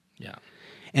process. Yeah.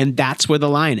 And that's where the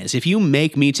line is. If you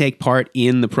make me take part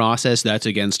in the process, that's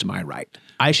against my right.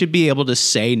 I should be able to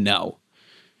say no.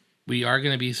 We are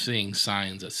going to be seeing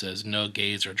signs that says no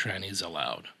gays or trannies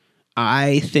allowed.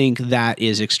 I think that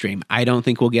is extreme. I don't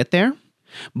think we'll get there,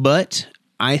 but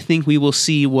I think we will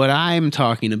see what I'm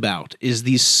talking about is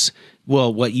these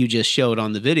Well, what you just showed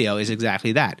on the video is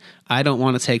exactly that. I don't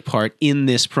want to take part in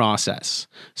this process.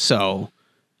 So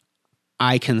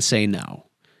I can say no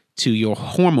to your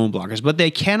hormone blockers, but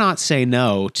they cannot say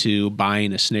no to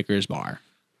buying a Snickers bar.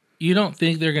 You don't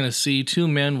think they're going to see two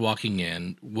men walking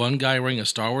in, one guy wearing a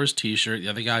Star Wars t-shirt, the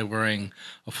other guy wearing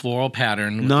a floral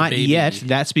pattern with Not a baby. yet.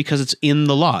 That's because it's in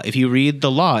the law. If you read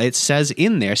the law, it says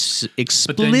in there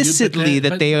explicitly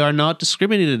that they are not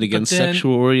discriminated against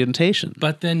sexual orientation.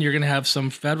 But then you're going to have some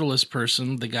Federalist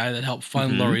person, the guy that helped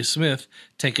fund Laurie Smith,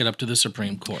 take it up to the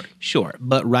Supreme Court. Sure.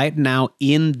 But right now,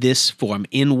 in this form,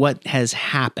 in what has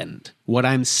happened, what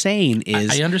I'm saying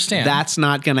is I understand. That's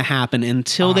not going to happen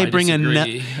until they bring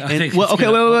wait. It's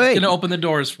going to open the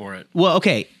doors for it. Well,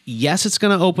 okay. Yes, it's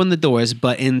going to open the doors,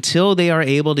 but until they are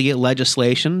able to get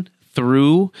legislation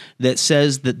through that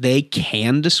says that they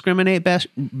can discriminate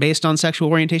based on sexual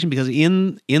orientation, because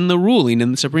in the ruling,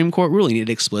 in the Supreme Court ruling, it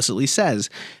explicitly says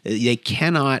that they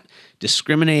cannot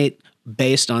discriminate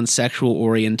based on sexual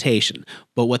orientation.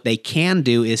 But what they can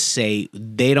do is say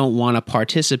they don't want to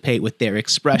participate with their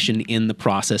expression in the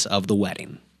process of the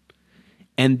wedding.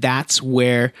 And that's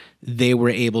where they were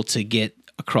able to get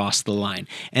across the line.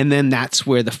 And then that's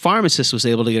where the pharmacist was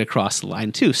able to get across the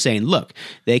line too, saying, look,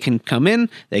 they can come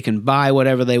in, they can buy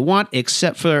whatever they want,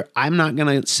 except for I'm not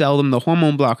going to sell them the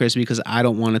hormone blockers because I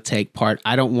don't want to take part.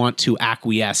 I don't want to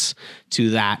acquiesce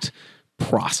to that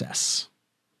process.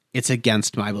 It's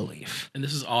against my belief. And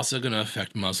this is also going to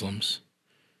affect Muslims.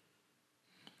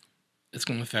 It's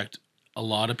going to affect a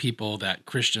lot of people that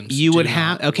Christians you would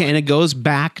have, okay, and it goes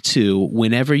back to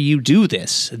whenever you do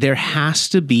this, there has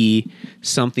to be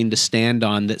something to stand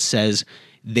on that says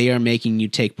they are making you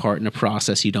take part in a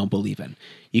process you don't believe in.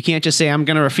 You can't just say, I'm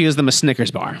going to refuse them a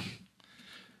Snickers bar.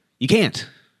 You can't.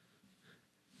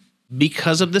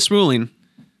 Because of this ruling.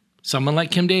 Someone like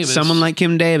Kim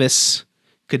Davis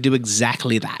could do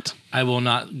exactly that. I will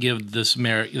not give this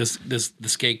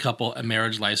gay couple a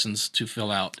marriage license to fill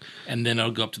out, and then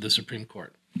it'll go up to the Supreme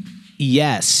Court.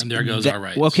 Yes, and there goes our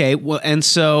rights. Okay, well, and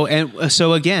so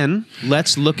again,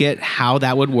 let's look at how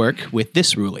that would work with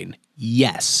this ruling.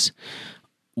 Yes,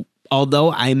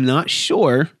 although I'm not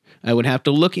sure. I would have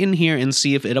to look in here and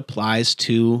see if it applies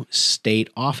to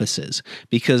state offices,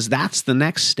 because that's the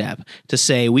next step, to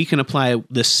say we can apply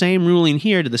the same ruling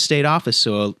here to the state office.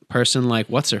 So a person like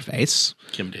what's-her-face,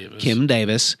 Kim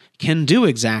Davis, can do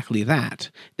exactly that.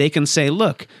 They can say,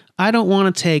 look, I don't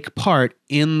want to take part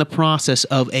in the process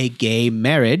of a gay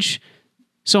marriage,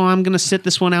 so I'm going to sit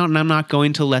this one out and I'm not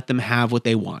going to let them have what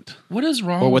they want. What is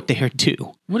wrong? Or what they're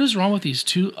due. What is wrong with these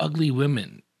two ugly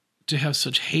women to have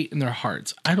such hate in their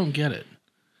hearts? I don't get it.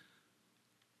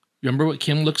 Remember what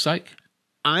Kim looks like?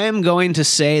 I am going to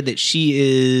say that she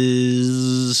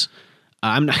is.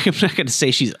 I'm not going to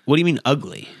say she's. What do you mean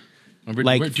ugly?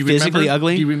 Physically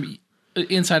ugly? Do you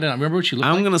inside out? Remember what she looked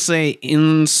like? I'm going to say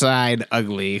inside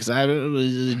ugly,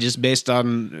 because just based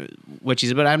on what she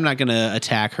said. But I'm not going to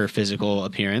attack her physical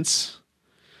appearance.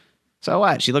 So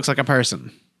what? She looks like a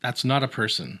person. That's not a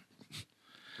person,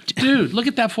 dude. Look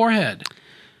at that forehead.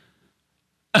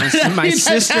 My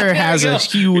sister has a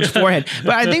huge forehead,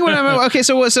 but I think when I'm okay.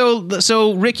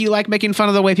 So Rick, you like making fun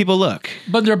of the way people look,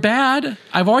 but they're bad.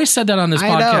 I've always said that on this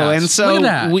podcast. I know, and so look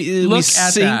at that. we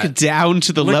sink down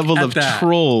to the level of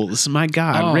trolls. My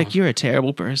God, Rick, you're a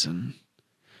terrible person.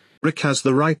 Rick has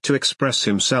the right to express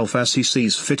himself as he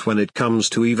sees fit when it comes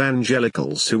to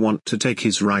evangelicals who want to take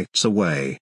his rights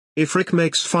away. If Rick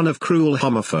makes fun of cruel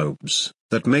homophobes,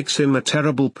 that makes him a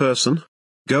terrible person.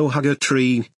 Go hug a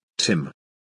tree, Tim.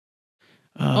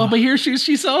 Oh, but here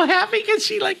she's so happy because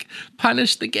she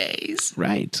punished the gays.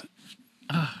 Right.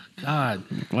 Oh, God.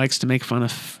 Likes to make fun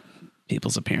of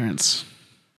people's appearance.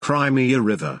 Cry me a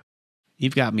river.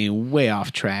 You've got me way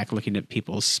off track looking at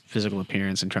people's physical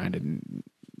appearance and trying to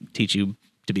teach you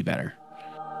to be better.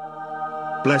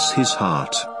 Bless his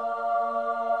heart.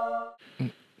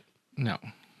 No.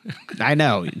 I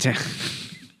know. It's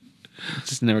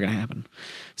just never going to happen.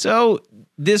 So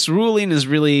this ruling is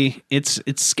really, it's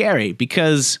scary,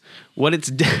 because what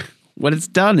it's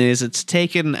done is it's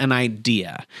taken an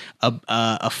idea,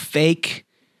 a fake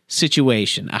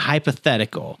situation, a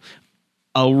hypothetical,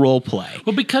 a role play.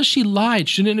 Well, because she lied,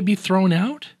 shouldn't it be thrown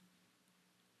out?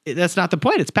 That's not the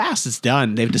point. It's passed. It's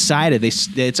done. They've decided.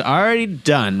 It's already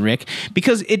done, Rick.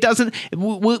 Because it doesn't.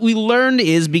 What we learned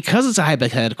is, because it's a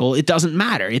hypothetical, it doesn't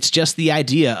matter. It's just the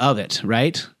idea of it,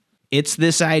 right? It's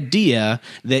this idea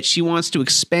that she wants to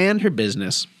expand her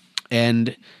business.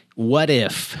 And what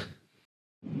if?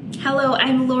 Hello,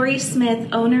 I'm Lori Smith,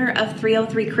 owner of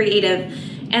 303 Creative.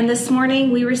 And this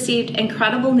morning we received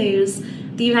incredible news.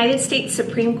 the United States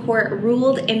Supreme Court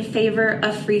ruled in favor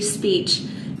of free speech.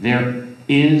 There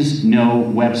is no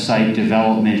website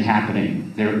development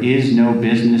happening. There is no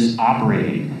business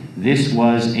operating. This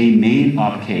was a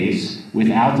made-up case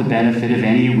without the benefit of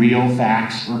any real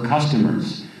facts or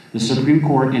customers. The Supreme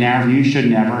Court, in our view, should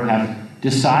never have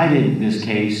decided this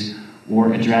case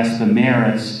or addressed the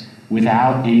merits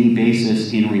without any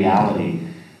basis in reality.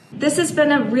 This has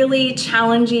been a really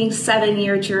challenging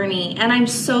 7-year journey, and I'm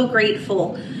so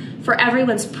grateful for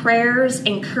everyone's prayers,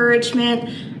 encouragement,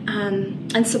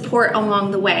 and support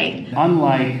along the way.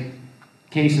 Unlike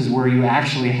cases where you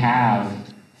actually have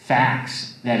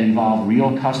facts that involve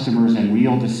real customers and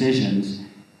real decisions,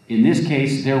 in this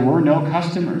case, there were no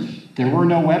customers. There were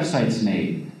no websites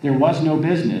made. There was no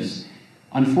business.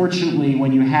 Unfortunately,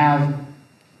 when you have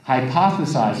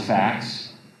hypothesized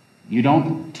facts, you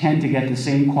don't tend to get the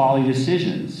same quality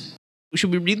decisions.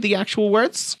 Should we read the actual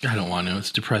words? I don't want to.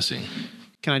 It's depressing.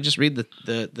 Can I just read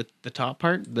the top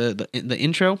part, the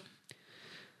intro?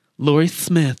 Lori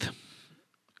Smith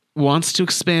wants to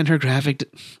expand her graphic.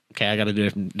 Okay, I got to do a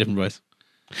different voice.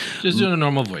 Just do a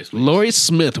normal voice,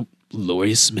 please.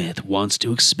 Lori Smith wants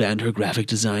to expand her graphic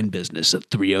design business at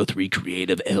 303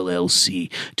 Creative LLC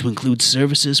to include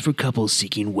services for couples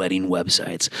seeking wedding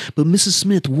websites. But Mrs.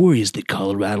 Smith worries that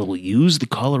Colorado will use the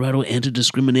Colorado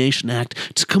Anti-Discrimination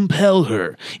Act to compel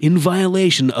her, in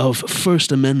violation of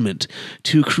First Amendment,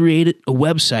 to create a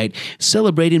website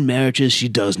celebrating marriages she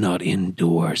does not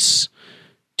endorse.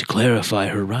 To clarify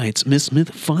her rights, Ms.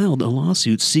 Smith filed a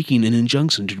lawsuit seeking an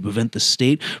injunction to prevent the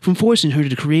state from forcing her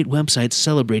to create websites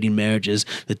celebrating marriages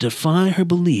that defy her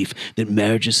belief that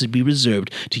marriages should be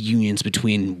reserved to unions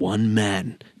between one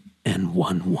man and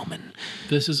one woman.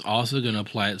 This is also going to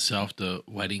apply itself to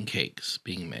wedding cakes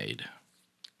being made.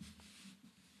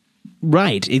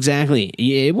 Right, exactly.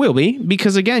 It will be,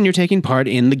 because again, you're taking part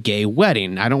in the gay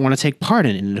wedding. I don't want to take part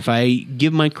in it. And if I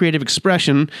give my creative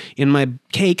expression in my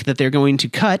cake that they're going to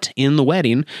cut in the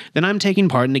wedding, then I'm taking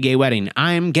part in the gay wedding.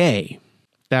 I'm gay.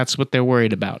 That's what they're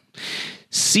worried about.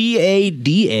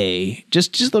 CADA,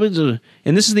 just let me,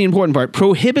 and this is the important part,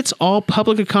 prohibits all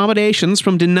public accommodations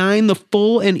from denying the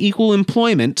full and equal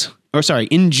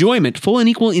full and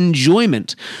equal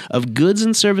enjoyment of goods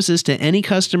and services to any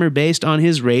customer based on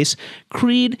his race,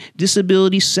 creed,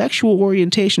 disability, sexual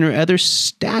orientation, or other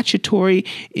statutory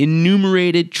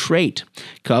enumerated trait.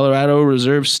 Colorado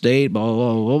Reserve State, blah,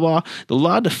 blah, blah, blah. The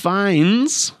law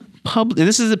defines public, and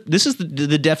this is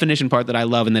the definition part that I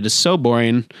love and that is so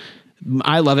boring.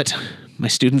 I love it. My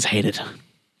students hate it.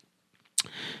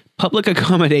 Public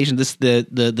accommodation, this is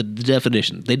the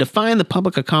definition. They define the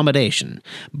public accommodation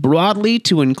broadly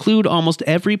to include almost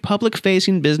every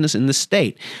public-facing business in the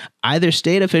state. Either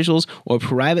state officials or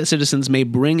private citizens may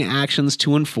bring actions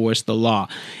to enforce the law,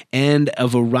 and a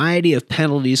variety of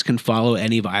penalties can follow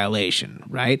any violation,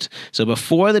 right? So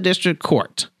before the district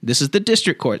court, this is the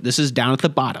district court, this is down at the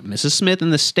bottom. Mrs. Smith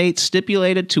and the state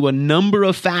stipulated to a number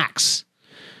of facts.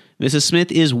 Mrs.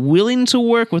 Smith is willing to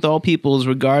work with all peoples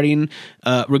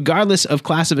regardless of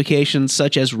classifications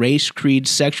such as race, creed,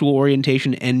 sexual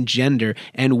orientation, and gender,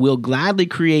 and will gladly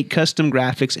create custom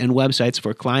graphics and websites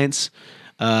for clients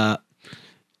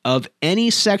of any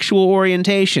sexual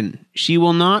orientation. She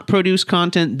will not produce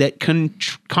content that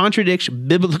contradicts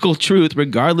biblical truth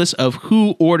regardless of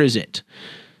who orders it.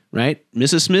 Right?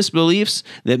 Mrs. Smith's beliefs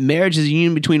that marriage is a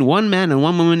union between one man and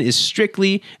one woman is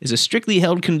a strictly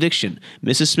held conviction.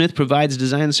 Mrs. Smith provides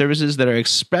design services that are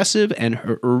expressive, and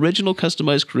her original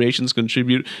customized creations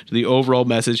contribute to the overall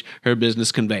message her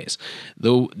business conveys.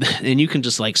 Though, and you can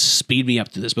just like speed me up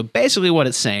to this, but basically what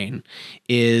it's saying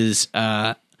is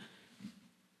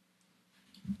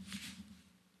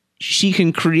she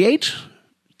can create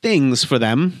things for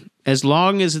them as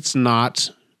long as it's not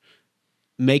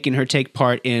making her take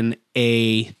part in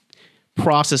a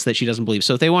process that she doesn't believe.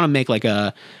 So if they want to make like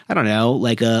a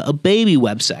baby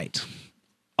website,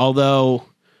 although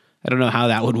I don't know how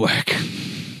that would work.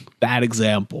 Bad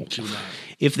example.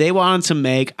 If they wanted to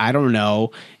make, I don't know,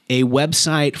 a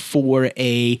website for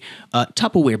a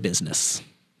Tupperware business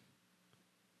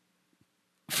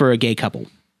for a gay couple,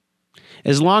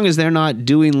 as long as they're not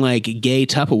doing like gay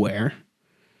Tupperware,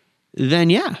 then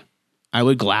yeah, I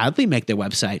would gladly make their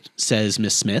website, says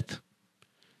Miss Smith.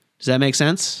 Does that make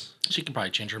sense? She could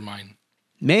probably change her mind.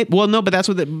 Well, no, but that's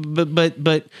what.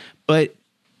 But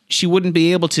she wouldn't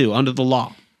be able to under the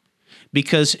law,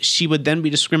 because she would then be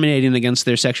discriminating against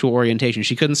their sexual orientation.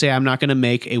 She couldn't say, "I'm not going to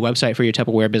make a website for your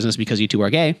Tupperware business because you two are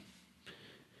gay."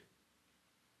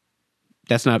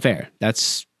 That's not fair.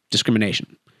 That's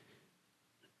discrimination.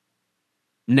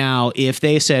 Now, if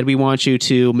they said, we want you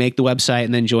to make the website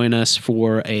and then join us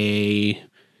for a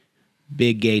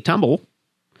big gay tumble,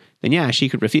 then yeah, she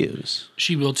could refuse.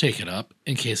 She will take it up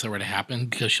in case that were to happen,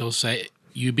 because she'll say,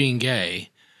 you being gay,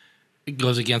 it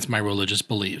goes against my religious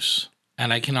beliefs.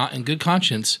 And I cannot, in good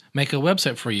conscience, make a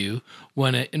website for you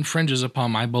when it infringes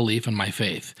upon my belief and my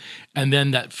faith. And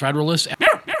then that Federalist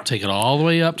take it all the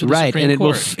way up to the Supreme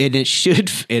Court. And it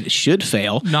should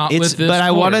fail. Not with this But I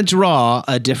court. want to draw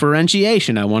a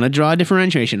differentiation.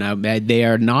 They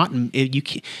are not. You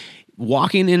can't,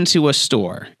 walking into a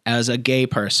store as a gay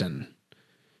person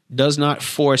does not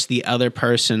force the other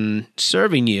person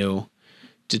serving you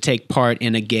to take part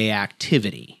in a gay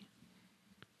activity.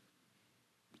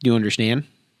 Do you understand?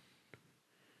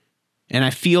 And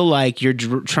I feel like you're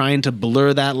trying to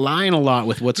blur that line a lot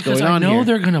with what's going on here. I know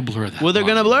they're going to blur that. Well, they're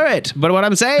going to blur it. But what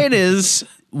I'm saying is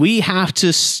we have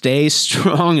to stay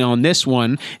strong on this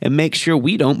one and make sure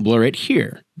we don't blur it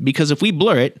here. Because if we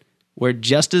blur it, we're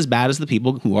just as bad as the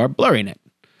people who are blurring it.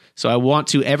 So I want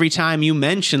to, every time you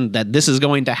mention that this is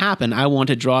going to happen, I want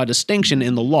to draw a distinction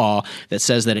in the law that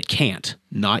says that it can't.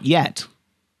 Not yet.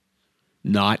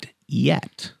 Not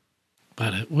yet.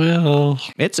 But it will.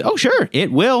 Sure,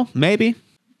 it will, maybe.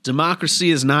 Democracy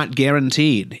is not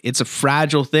guaranteed. It's a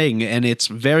fragile thing, and it's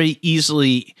very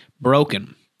easily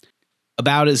broken.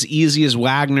 About as easy as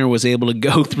Wagner was able to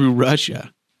go through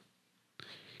Russia.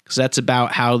 Because that's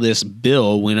about how this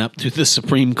bill went up through the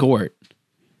Supreme Court.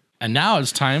 And now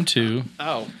it's time to...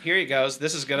 Oh, here he goes.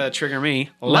 This is going to trigger me.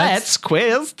 Let's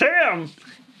quiz Tim.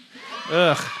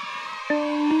 Ugh.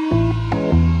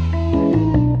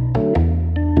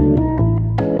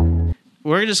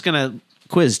 We're just going to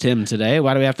quiz Tim today.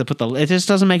 Why do we have to put it just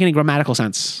doesn't make any grammatical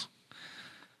sense.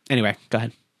 Anyway, go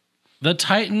ahead. The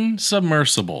Titan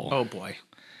submersible. Oh, boy.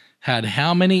 Had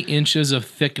how many inches of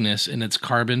thickness in its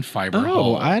carbon fiber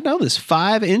hull? Oh, I know this.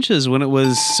 5 inches when it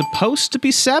was supposed to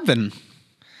be 7.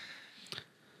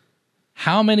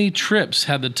 How many trips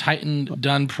had the Titan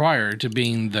done prior to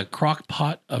being the crock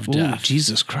pot of death?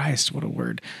 Jesus Christ, what a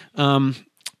word. I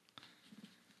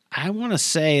want to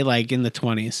say like in the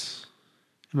 20s.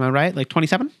 Am I right? Like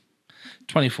 27?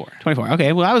 24. 24.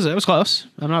 Okay, well, I was close.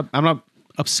 I'm not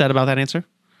upset about that answer.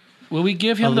 Will we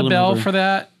give him the bell for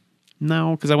that?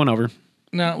 No, because I went over.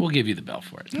 No, we'll give you the bell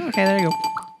for it. Okay, there you go.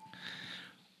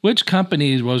 Which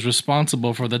company was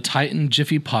responsible for the Titan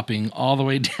jiffy popping all the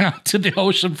way down to the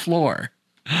ocean floor?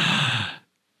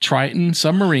 Triton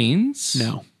Submarines?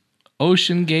 No.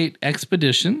 Ocean Gate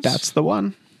Expeditions? That's the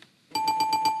one. Do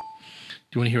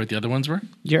you want to hear what the other ones were?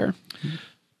 Yeah.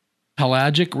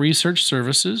 Pelagic Research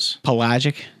Services?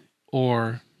 Pelagic?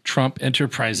 Or Trump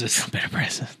Enterprises? Trump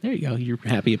Enterprises. There you go. You're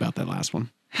happy about that last one.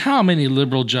 How many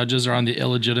liberal judges are on the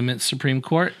illegitimate Supreme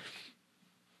Court?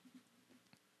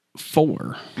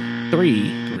 4.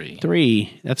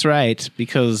 3. That's right.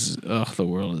 Because the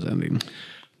world is ending.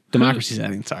 Democracy's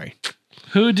ending. Sorry.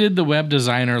 Who did the web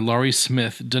designer Laurie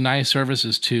Smith deny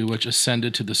services to, which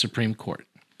ascended to the Supreme Court?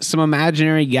 Some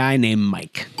imaginary guy named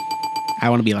Mike. I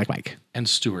want to be like Mike. And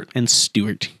Stewart.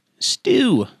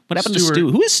 Stu. What happened to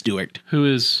Stu? Who is Stewart? Who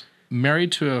is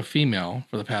married to a female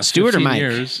for the past Stewart 15 or Mike?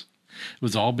 years. It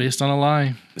was all based on a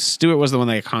lie. Stewart was the one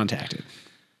they contacted.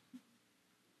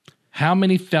 How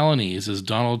many felonies is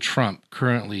Donald Trump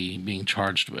currently being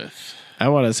charged with? I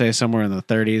want to say somewhere in the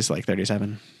 30s, like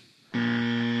 37.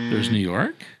 There's New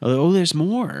York. Oh, there's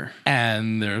more.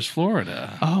 And there's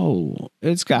Florida. Oh,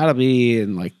 it's got to be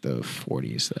in like the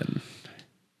 40s then.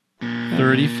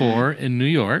 34 in New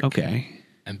York. Okay.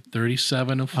 And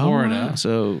 37 in Florida. Oh,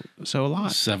 wow. So a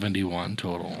lot. 71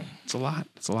 total. It's a lot.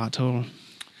 It's a lot total.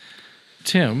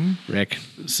 Tim. Rick.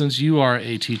 Since you are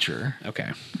a teacher.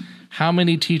 Okay. How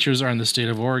many teachers are in the state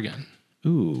of Oregon?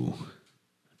 Ooh.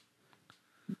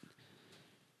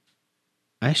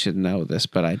 I should know this,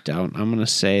 but I don't. I'm going to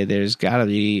say there's got to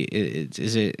be...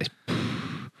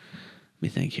 Let me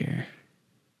think here.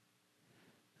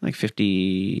 Like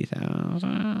 50,000?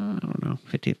 I don't know.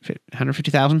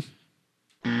 150,000?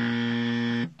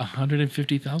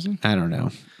 150,000? I don't know.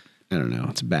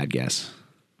 It's a bad guess.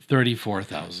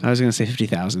 34,000. I was going to say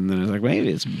 50,000. Then I was like, maybe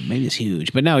it's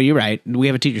huge. But no, you're right. We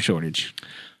have a teacher shortage.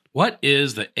 What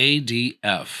is the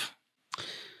ADF?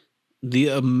 The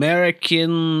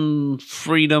American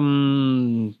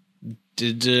Freedom...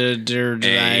 ADF.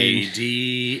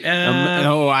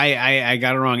 I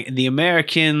got it wrong. The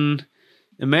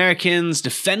Americans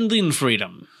Defending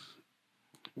Freedom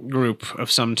group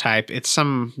of some type. It's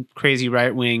some crazy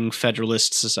right-wing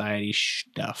Federalist Society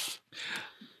stuff.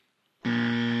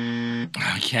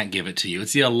 I can't give it to you.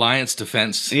 It's the Alliance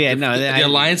Defense. Yeah, no. The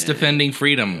Alliance Defending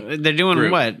Freedom. They're doing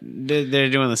group. what? They're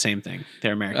doing the same thing.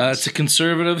 They're Americans. It's a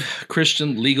conservative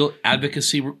Christian legal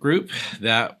advocacy group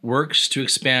that works to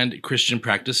expand Christian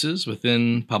practices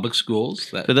within public schools.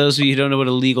 For those of you who don't know what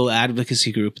a legal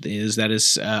advocacy group is, that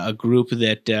is a group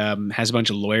that has a bunch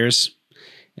of lawyers,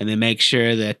 and they make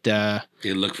sure that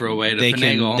they look for a way to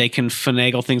they can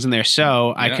finagle things in there.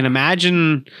 So I can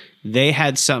imagine they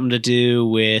had something to do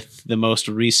with the most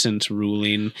recent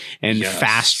ruling and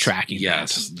fast tracking.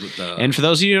 Yes. And for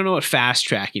those of you who don't know what fast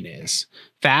tracking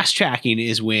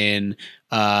is when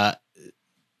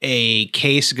a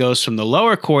case goes from the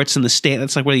lower courts in the state.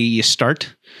 That's like where you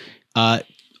start,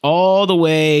 all the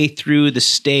way through the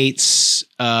states,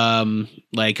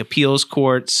 like appeals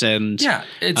courts and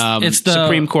it's the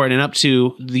Supreme Court and up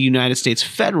to the United States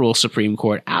Federal Supreme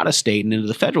Court, out of state and into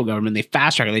the federal government. They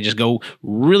fast track it. They just go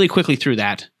really quickly through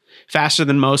that, faster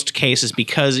than most cases,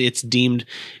 because it's deemed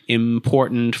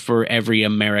important for every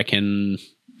American.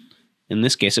 In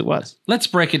this case, it was. Let's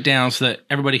break it down so that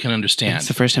everybody can understand. It's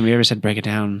the first time we ever said break it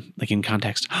down, like in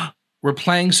context. We're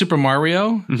playing Super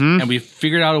Mario, and we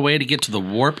figured out a way to get to the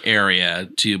warp area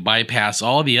to bypass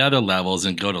all the other levels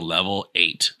and go to level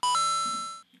 8.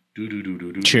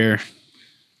 Sure.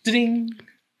 Ding.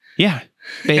 Yeah,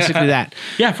 basically that.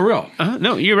 Yeah, for real.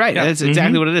 No, you're right. Yeah. That's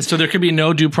exactly what it is. So there could be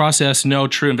no due process, no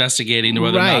true investigating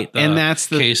whether or not the and that's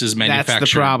the case is manufactured.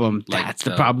 That's the problem. That's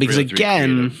the problem because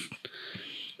again,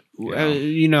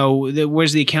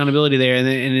 where's the accountability there? And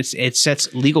it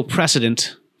sets legal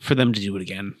precedent for them to do it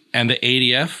again. And the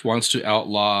ADF wants to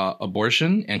outlaw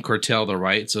abortion and curtail the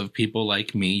rights of people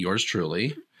like me, yours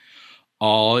truly,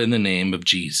 all in the name of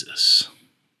Jesus.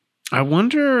 I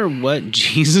wonder what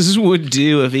Jesus would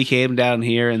do if he came down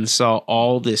here and saw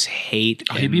all this hate.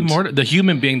 He'd be more the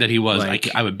human being that he was.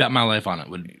 I would bet my life on it.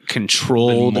 Would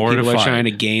control the people are trying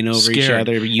to gain over each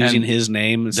other using his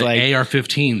name. It's the like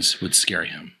AR-15s would scare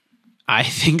him. I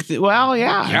think that,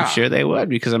 I'm sure they would,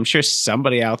 because I'm sure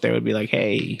somebody out there would be like,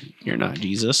 hey, you're not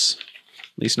Jesus.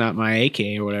 At least not my AK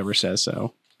or whatever says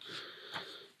so.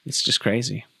 It's just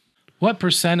crazy. What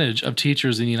percentage of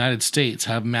teachers in the United States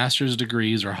have master's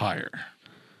degrees or higher?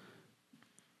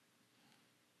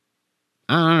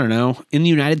 I don't know. In the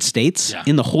United States? Yeah.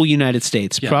 In the whole United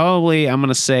States? Yeah. Probably, I'm going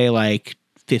to say like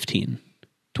 15,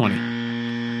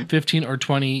 20. 15 or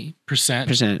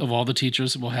 20% of all the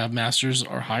teachers will have master's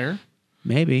or higher?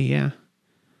 Maybe, yeah.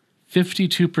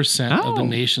 52% of the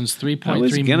nation's 3.3 I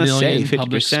was million gonna say 50%,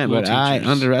 public school but teachers I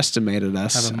underestimated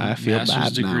us. I feel bad now.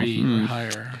 Degree or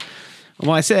higher. Well,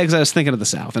 I say that because I was thinking of the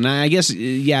South, and I guess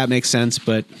it makes sense.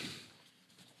 But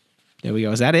there we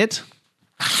go. Is that it?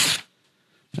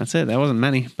 That's it. That wasn't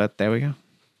many, but there we go.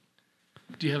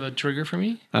 Do you have a trigger for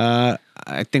me? I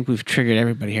think we've triggered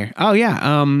everybody here. Oh yeah.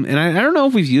 And I don't know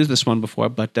if we've used this one before,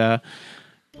 but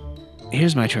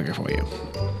here's my trigger for you.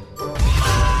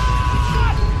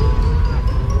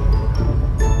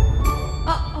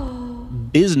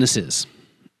 Businesses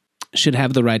should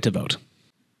have the right to vote.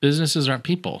 Businesses aren't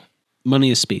people. Money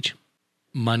is speech.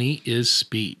 Money is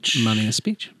speech. Money is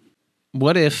speech.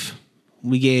 What if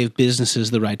we gave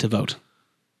businesses the right to vote?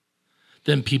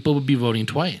 Then people would be voting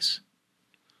twice.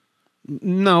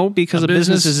 No, because a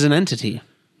business is an entity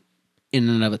in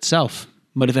and of itself.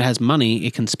 But if it has money,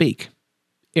 it can speak.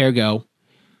 Ergo,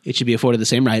 it should be afforded the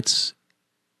same rights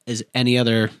as any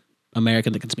other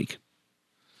American that can speak.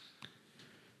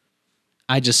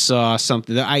 I just saw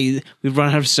something that we've run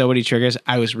out of so many triggers.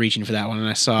 I was reaching for that one, and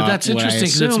I saw. But that's interesting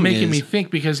because it's making me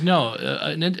think. Because no,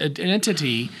 an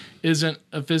entity isn't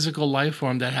a physical life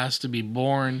form that has to be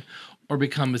born or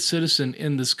become a citizen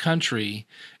in this country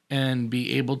and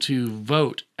be able to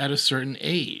vote at a certain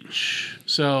age.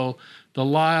 So the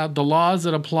laws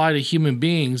that apply to human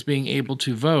beings being able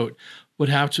to vote would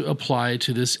have to apply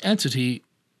to this entity,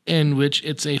 in which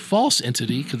it's a false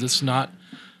entity because it's not.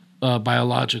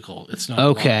 Biological. It's not.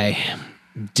 Okay.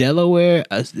 Delaware,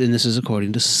 and this is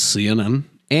according to CNN.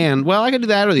 And, well, I could do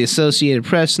that or the Associated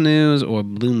Press News or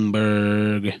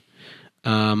Bloomberg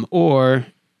or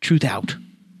Truth Out.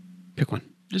 Pick one.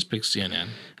 Just pick CNN.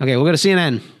 Okay, we'll go to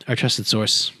CNN, our trusted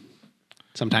source.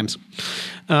 Sometimes.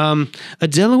 A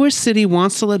Delaware city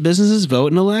wants to let businesses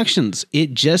vote in elections.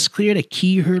 It just cleared a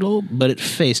key hurdle, but it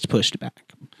faced pushback.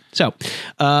 So,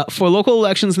 for local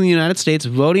elections in the United States,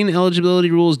 voting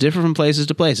eligibility rules differ from places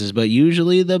to places, but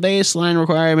usually the baseline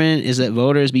requirement is that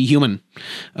voters be human,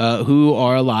 who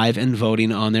are alive and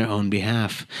voting on their own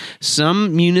behalf.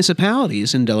 Some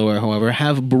municipalities in Delaware, however,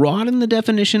 have broadened the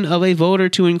definition of a voter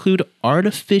to include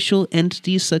artificial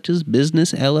entities such as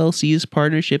business LLCs,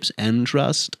 partnerships, and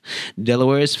trust.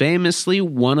 Delaware is famously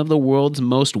one of the world's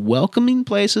most welcoming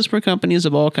places for companies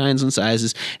of all kinds and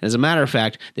sizes. And as a matter of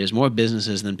fact, there's more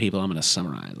businesses than people. I'm going to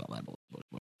summarize all that.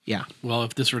 Yeah. Well,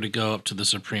 if this were to go up to the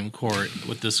Supreme Court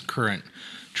with this current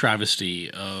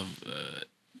travesty of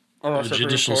the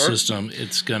judicial system,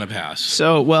 it's going to pass.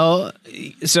 So, what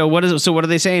are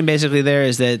they saying basically there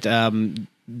is that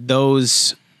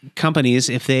those companies,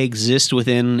 if they exist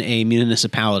within a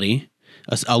municipality,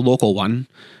 a local one,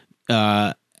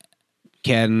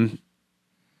 can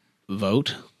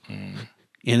vote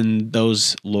in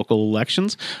those local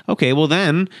elections. Okay, well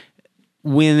then,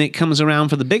 when it comes around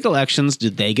for the big elections, do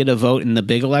they get a vote in the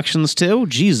big elections too?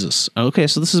 Jesus. Okay,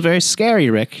 so this is very scary,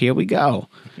 Rick. Here we go.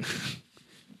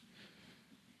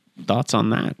 Thoughts on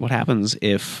that? What happens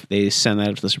if they send that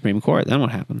up to the Supreme Court? Then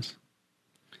what happens?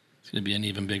 It's going to be an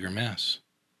even bigger mess.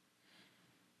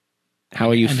 How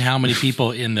are you? And how many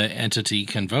people in the entity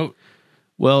can vote?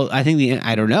 Well, I think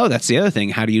I don't know. That's the other thing.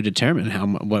 How do you determine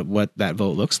what that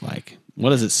vote looks like?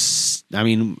 What is it? I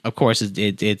mean, of course,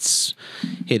 it's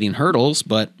hitting hurdles,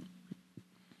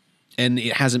 and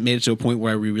it hasn't made it to a point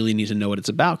where we really need to know what it's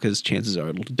about because chances are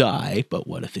it'll die. But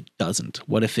what if it doesn't?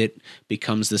 What if it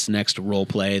becomes this next role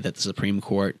play that the Supreme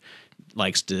Court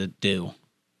likes to do?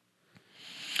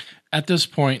 At this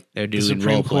point, they're doing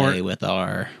role play with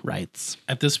our rights.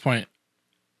 At this point,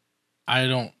 I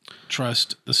don't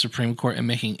trust the Supreme Court in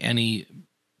making any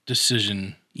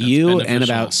decision. You and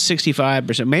about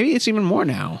 65%, maybe it's even more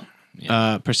now,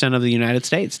 percent of the United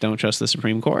States don't trust the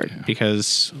Supreme Court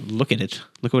because look at it.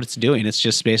 Look what it's doing. It's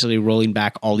just basically rolling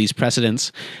back all these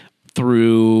precedents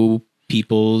through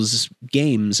people's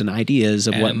games and ideas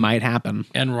of what might happen.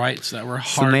 And rights that were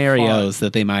hard scenarios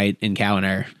that they might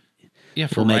encounter. Yeah,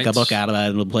 we'll make a book out of it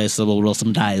and we'll play so we'll roll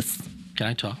some dice. Can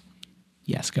I talk?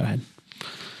 Yes, go ahead.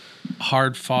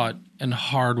 Hard fought and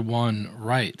hard won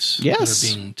rights that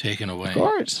are being taken away. Of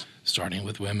course. Starting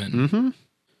with women. Mm-hmm.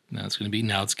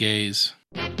 Now it's gays.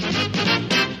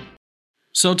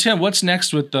 So, Tim, what's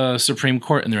next with the Supreme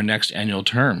Court in their next annual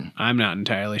term? I'm not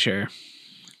entirely sure.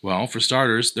 Well, for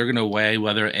starters, they're going to weigh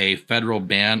whether a federal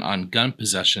ban on gun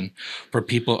possession for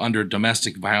people under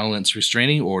domestic violence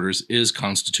restraining orders is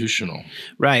constitutional.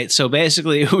 Right. So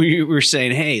basically, we were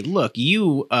saying, hey, look,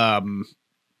 you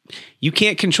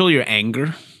can't control your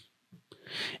anger.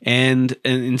 And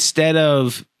instead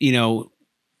of,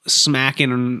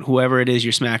 smacking whoever it is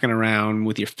you're smacking around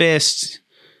with your fists,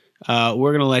 we're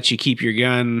going to let you keep your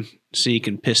gun so you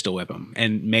can pistol whip them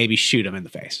and maybe shoot them in the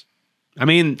face. I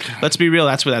mean, let's be real.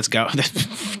 That's where that's going.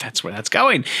 That's where that's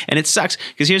going. And it sucks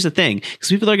because here's the thing. Because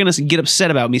people are going to get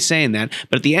upset about me saying that.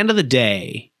 But at the end of the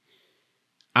day,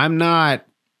 I'm not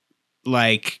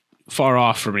far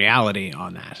off from reality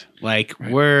on that.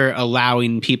 We're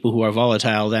allowing people who are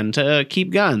volatile then to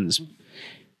keep guns.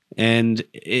 And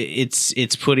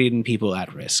it's putting people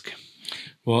at risk.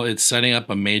 Well, it's setting up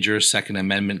a major Second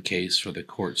Amendment case for the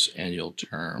court's annual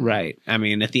term. Right. I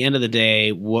mean, at the end of the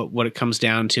day, what it comes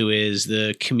down to is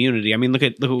the community. I mean, look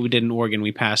what we did in Oregon.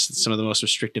 We passed some of the most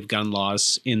restrictive gun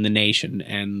laws in the nation,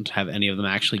 and have any of them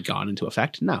actually gone into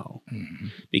effect? No. Mm-hmm.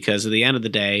 Because at the end of the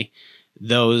day,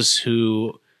 those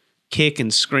who kick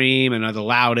and scream and are the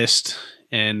loudest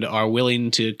and are willing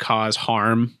to cause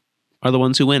harm are the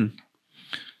ones who win.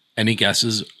 Any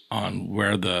guesses on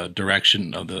where the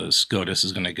direction of the SCOTUS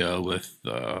is going to go with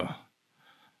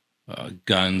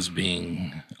guns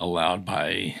being allowed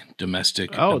by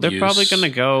domestic abuse? They're probably going to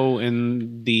go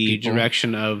in the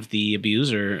direction of the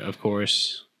abuser, of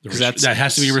course. That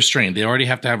has to be restrained. They already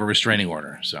have to have a restraining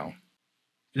order. So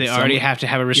they already have to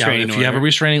have a restraining order. If you have a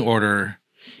restraining order...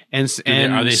 And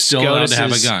are they still allowed to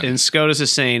have a gun? And SCOTUS is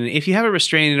saying, if you have a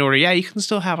restraining order, you can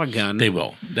still have a gun. They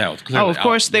will. Of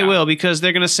course they will, because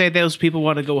they're going to say those people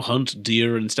want to go hunt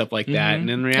deer and stuff like that. And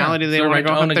in reality, they want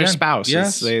to go hunt their spouse.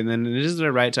 Yes. And then it is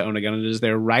their right to own a gun. It is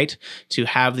their right to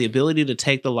have the ability to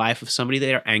take the life of somebody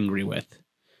they are angry with.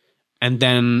 And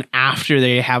then after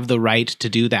they have the right to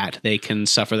do that, they can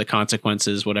suffer the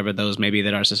consequences, whatever those may be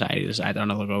that our society decides. I don't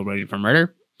know, they'll go ready for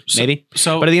murder. Maybe.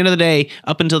 But at the end of the day,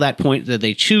 up until that point that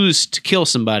they choose to kill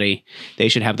somebody, they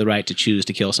should have the right to choose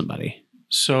to kill somebody.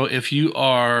 So if you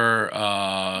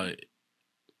are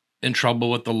in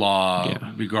trouble with the law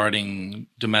regarding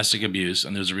domestic abuse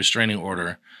and there's a restraining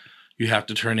order, you have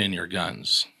to turn in your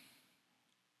guns.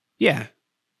 Yeah.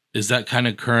 is that kind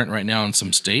of current right now in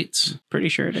some states? Pretty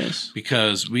sure it is.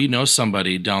 Because we know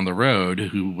somebody down the road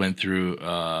who went through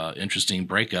interesting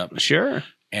breakup. Sure.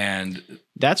 And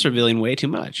that's revealing way too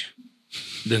much.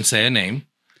 Didn't say a name.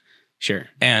 Sure.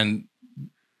 And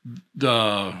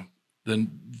the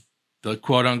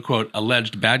quote unquote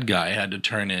alleged bad guy had to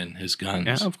turn in his guns.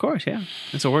 Yeah, of course. Yeah,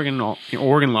 it's Oregon law.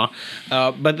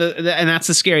 But and that's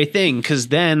the scary thing, because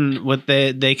then what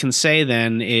they can say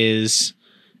then is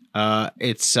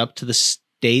it's up to the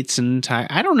states and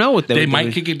I don't know what they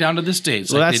might kick it down to the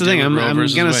states. Well, that's the thing. I'm going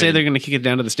to say they're going to kick it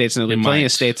down to the states, and there'll be plenty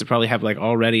of states that probably have like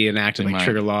already enacted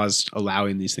trigger laws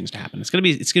allowing these things to happen. It's going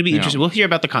to be interesting. We'll hear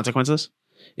about the consequences.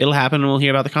 It'll happen, and we'll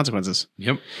hear about the consequences.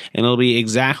 Yep. And it'll be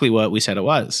exactly what we said it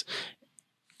was.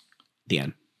 The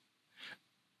end.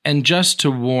 And just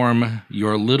to warm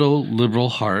your little liberal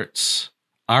hearts,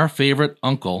 our favorite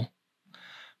uncle,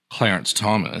 Clarence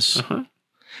Thomas,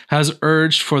 has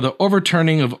urged for the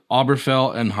overturning of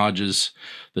Obergefell and Hodges,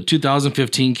 the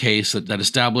 2015 case that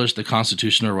established the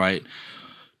constitutional right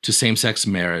to same-sex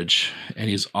marriage. And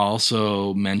he's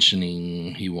also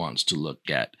mentioning he wants to look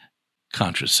at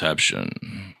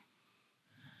contraception.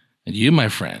 And you, my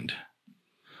friend,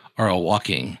 are a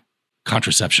walking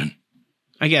contraception.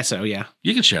 I guess so, yeah.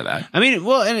 You can share that. I mean,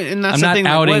 well, and that's the thing.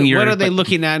 What are they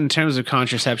looking at in terms of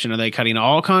contraception? Are they cutting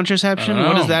all contraception?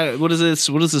 What is that? What is this?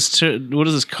 What is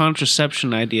this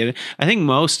contraception idea? I think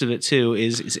most of it too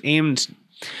is aimed.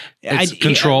 It's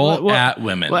control at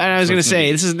women. Well, and I was going to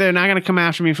say they're not going to come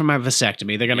after me for my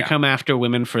vasectomy. They're going to come after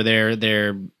women for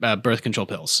their birth control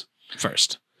pills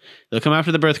first. They'll come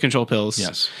after the birth control pills.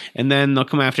 Yes. And then they'll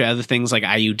come after other things like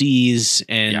IUDs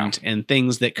and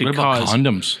things that could cause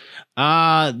condoms.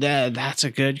 That's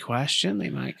a good question. They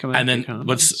might come after and then condoms.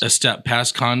 What's a step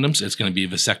past condoms? It's going to be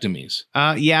vasectomies.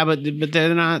 Yeah, but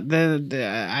they're not.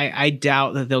 I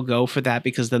doubt that they'll go for that,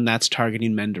 because then that's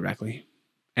targeting men directly,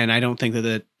 and I don't think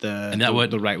that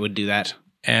the right would do that.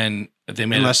 And if they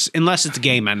made unless it's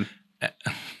gay men.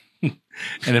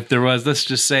 And if there was, let's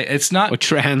just say it's not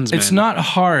trans men. It's not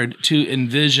hard to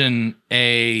envision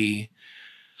a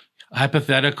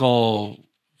hypothetical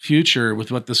future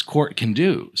with what this court can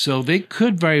do. So they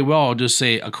could very well just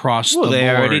say across the board. They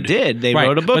already did. They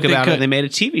wrote a book about it. They made a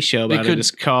TV show about it. It's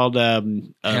called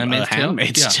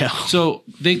Handmaid's Tale. So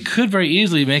they could very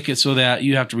easily make it so that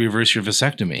you have to reverse your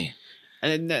vasectomy.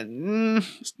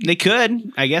 They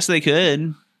could. I guess they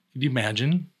could. Could you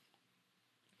imagine?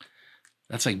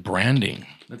 That's like branding.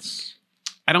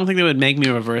 I don't think they would make me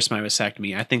reverse my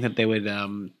vasectomy. I think that they would.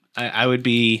 I would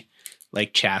be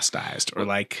like chastised or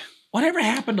like. Whatever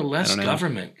happened to less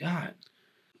government? God.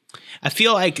 I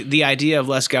feel like the idea of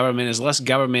less government is less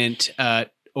government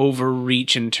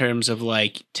overreach in terms of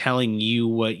like telling you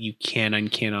what you can and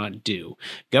cannot do.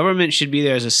 Government should be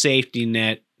there as a safety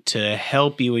net to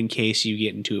help you in case you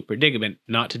get into a predicament,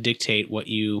 not to dictate what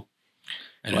you.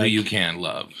 And who you can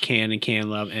love. Can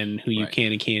love, and who you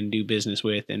can and can do business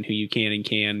with, and who you can and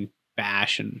can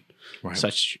bash, and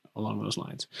such along those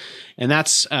lines. And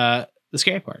that's the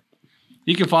scary part.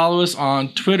 You can follow us on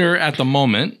Twitter at the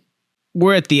moment.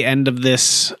 We're at the end of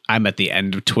this. I'm at the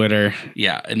end of Twitter.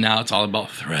 Yeah, and now it's all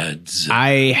about threads.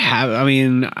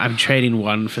 I'm trading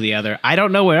one for the other. I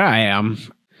don't know where I am.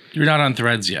 You're not on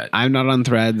Threads yet. I'm not on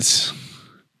Threads.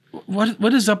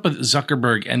 What is up with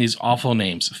Zuckerberg and these awful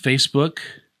names? Facebook.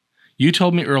 You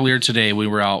told me earlier today we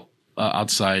were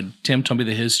outside. Tim told me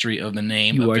the history of the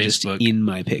name of Facebook. You are just in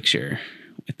my picture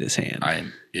with this hand.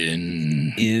 I'm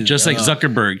just like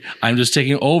Zuckerberg. I'm just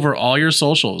taking over all your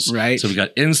socials. Right. So we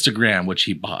got Instagram, which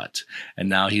he bought, and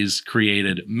now he's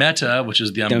created Meta, which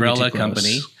is the umbrella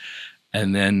company,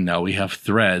 and then now we have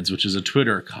Threads, which is a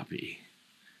Twitter copy.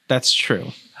 That's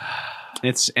true.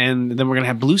 And then we're gonna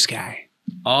have Blue Sky.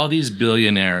 All these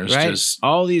billionaires, just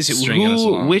all these stringing us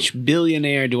along. Which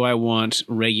billionaire do I want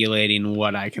regulating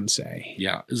what I can say?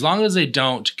 Yeah, as long as they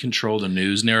don't control the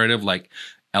news narrative like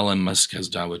Elon Musk has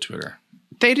done with Twitter.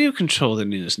 They do control the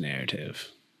news narrative.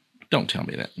 Don't tell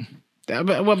me that.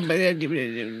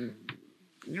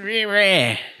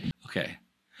 Okay.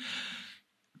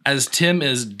 As Tim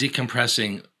is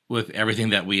decompressing with everything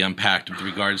that we unpacked with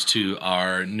regards to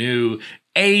our new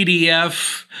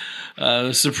ADF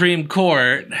Supreme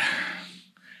Court,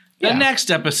 the next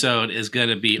episode is going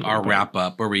to be our wrap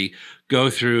up, where we go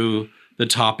through the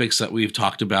topics that we've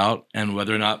talked about and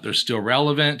whether or not they're still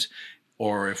relevant,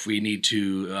 or if we need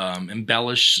to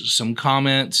embellish some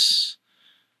comments.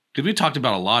 Because we talked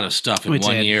about a lot of stuff in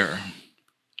 1 year.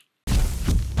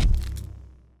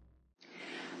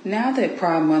 Now that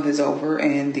Pride Month is over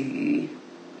and the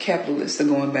capitalists are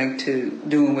going back to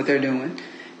doing what they're doing,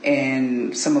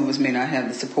 and some of us may not have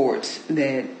the support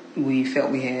that we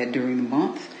felt we had during the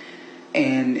month.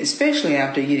 And especially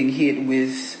after getting hit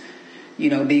with,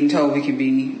 being told we can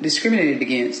be discriminated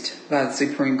against by the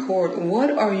Supreme Court, what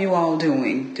are you all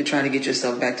doing to try to get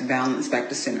yourself back to balance, back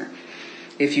to center?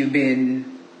 If you've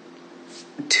been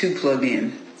too plugged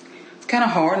in. It's kind of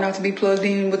hard not to be plugged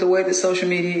in with the way that social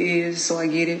media is, so I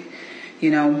get it.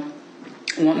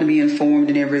 Wanting to be informed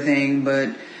and everything, but,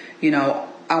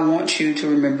 I want you to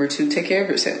remember to take care of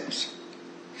yourselves.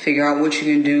 Figure out what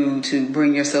you can do to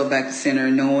bring yourself back to center,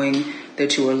 knowing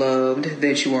that you are loved,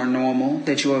 that you are normal,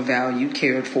 that you are valued,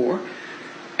 cared for,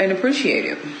 and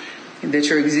appreciated. That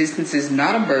your existence is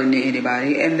not a burden to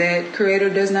anybody, and that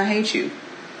Creator does not hate you.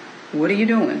 What are you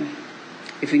doing?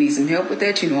 If you need some help with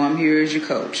that, I'm here as your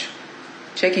coach.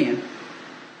 Check in.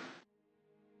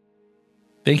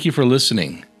 Thank you for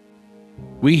listening.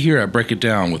 We here at Break It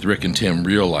Down with Rick and Tim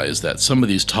realize that some of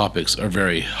these topics are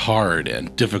very hard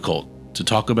and difficult to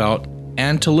talk about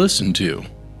and to listen to.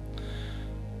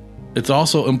 It's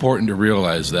also important to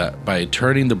realize that by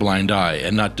turning the blind eye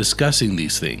and not discussing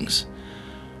these things,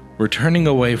 we're turning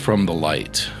away from the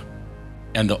light.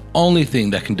 And the only thing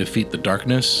that can defeat the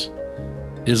darkness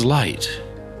is light.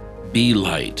 Be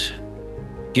light.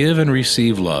 Give and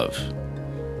receive love.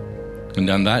 And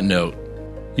on that note,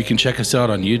 you can check us out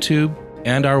on YouTube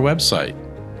and our website,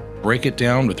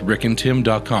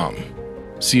 breakitdownwithrickandtim.com.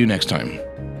 See you next time.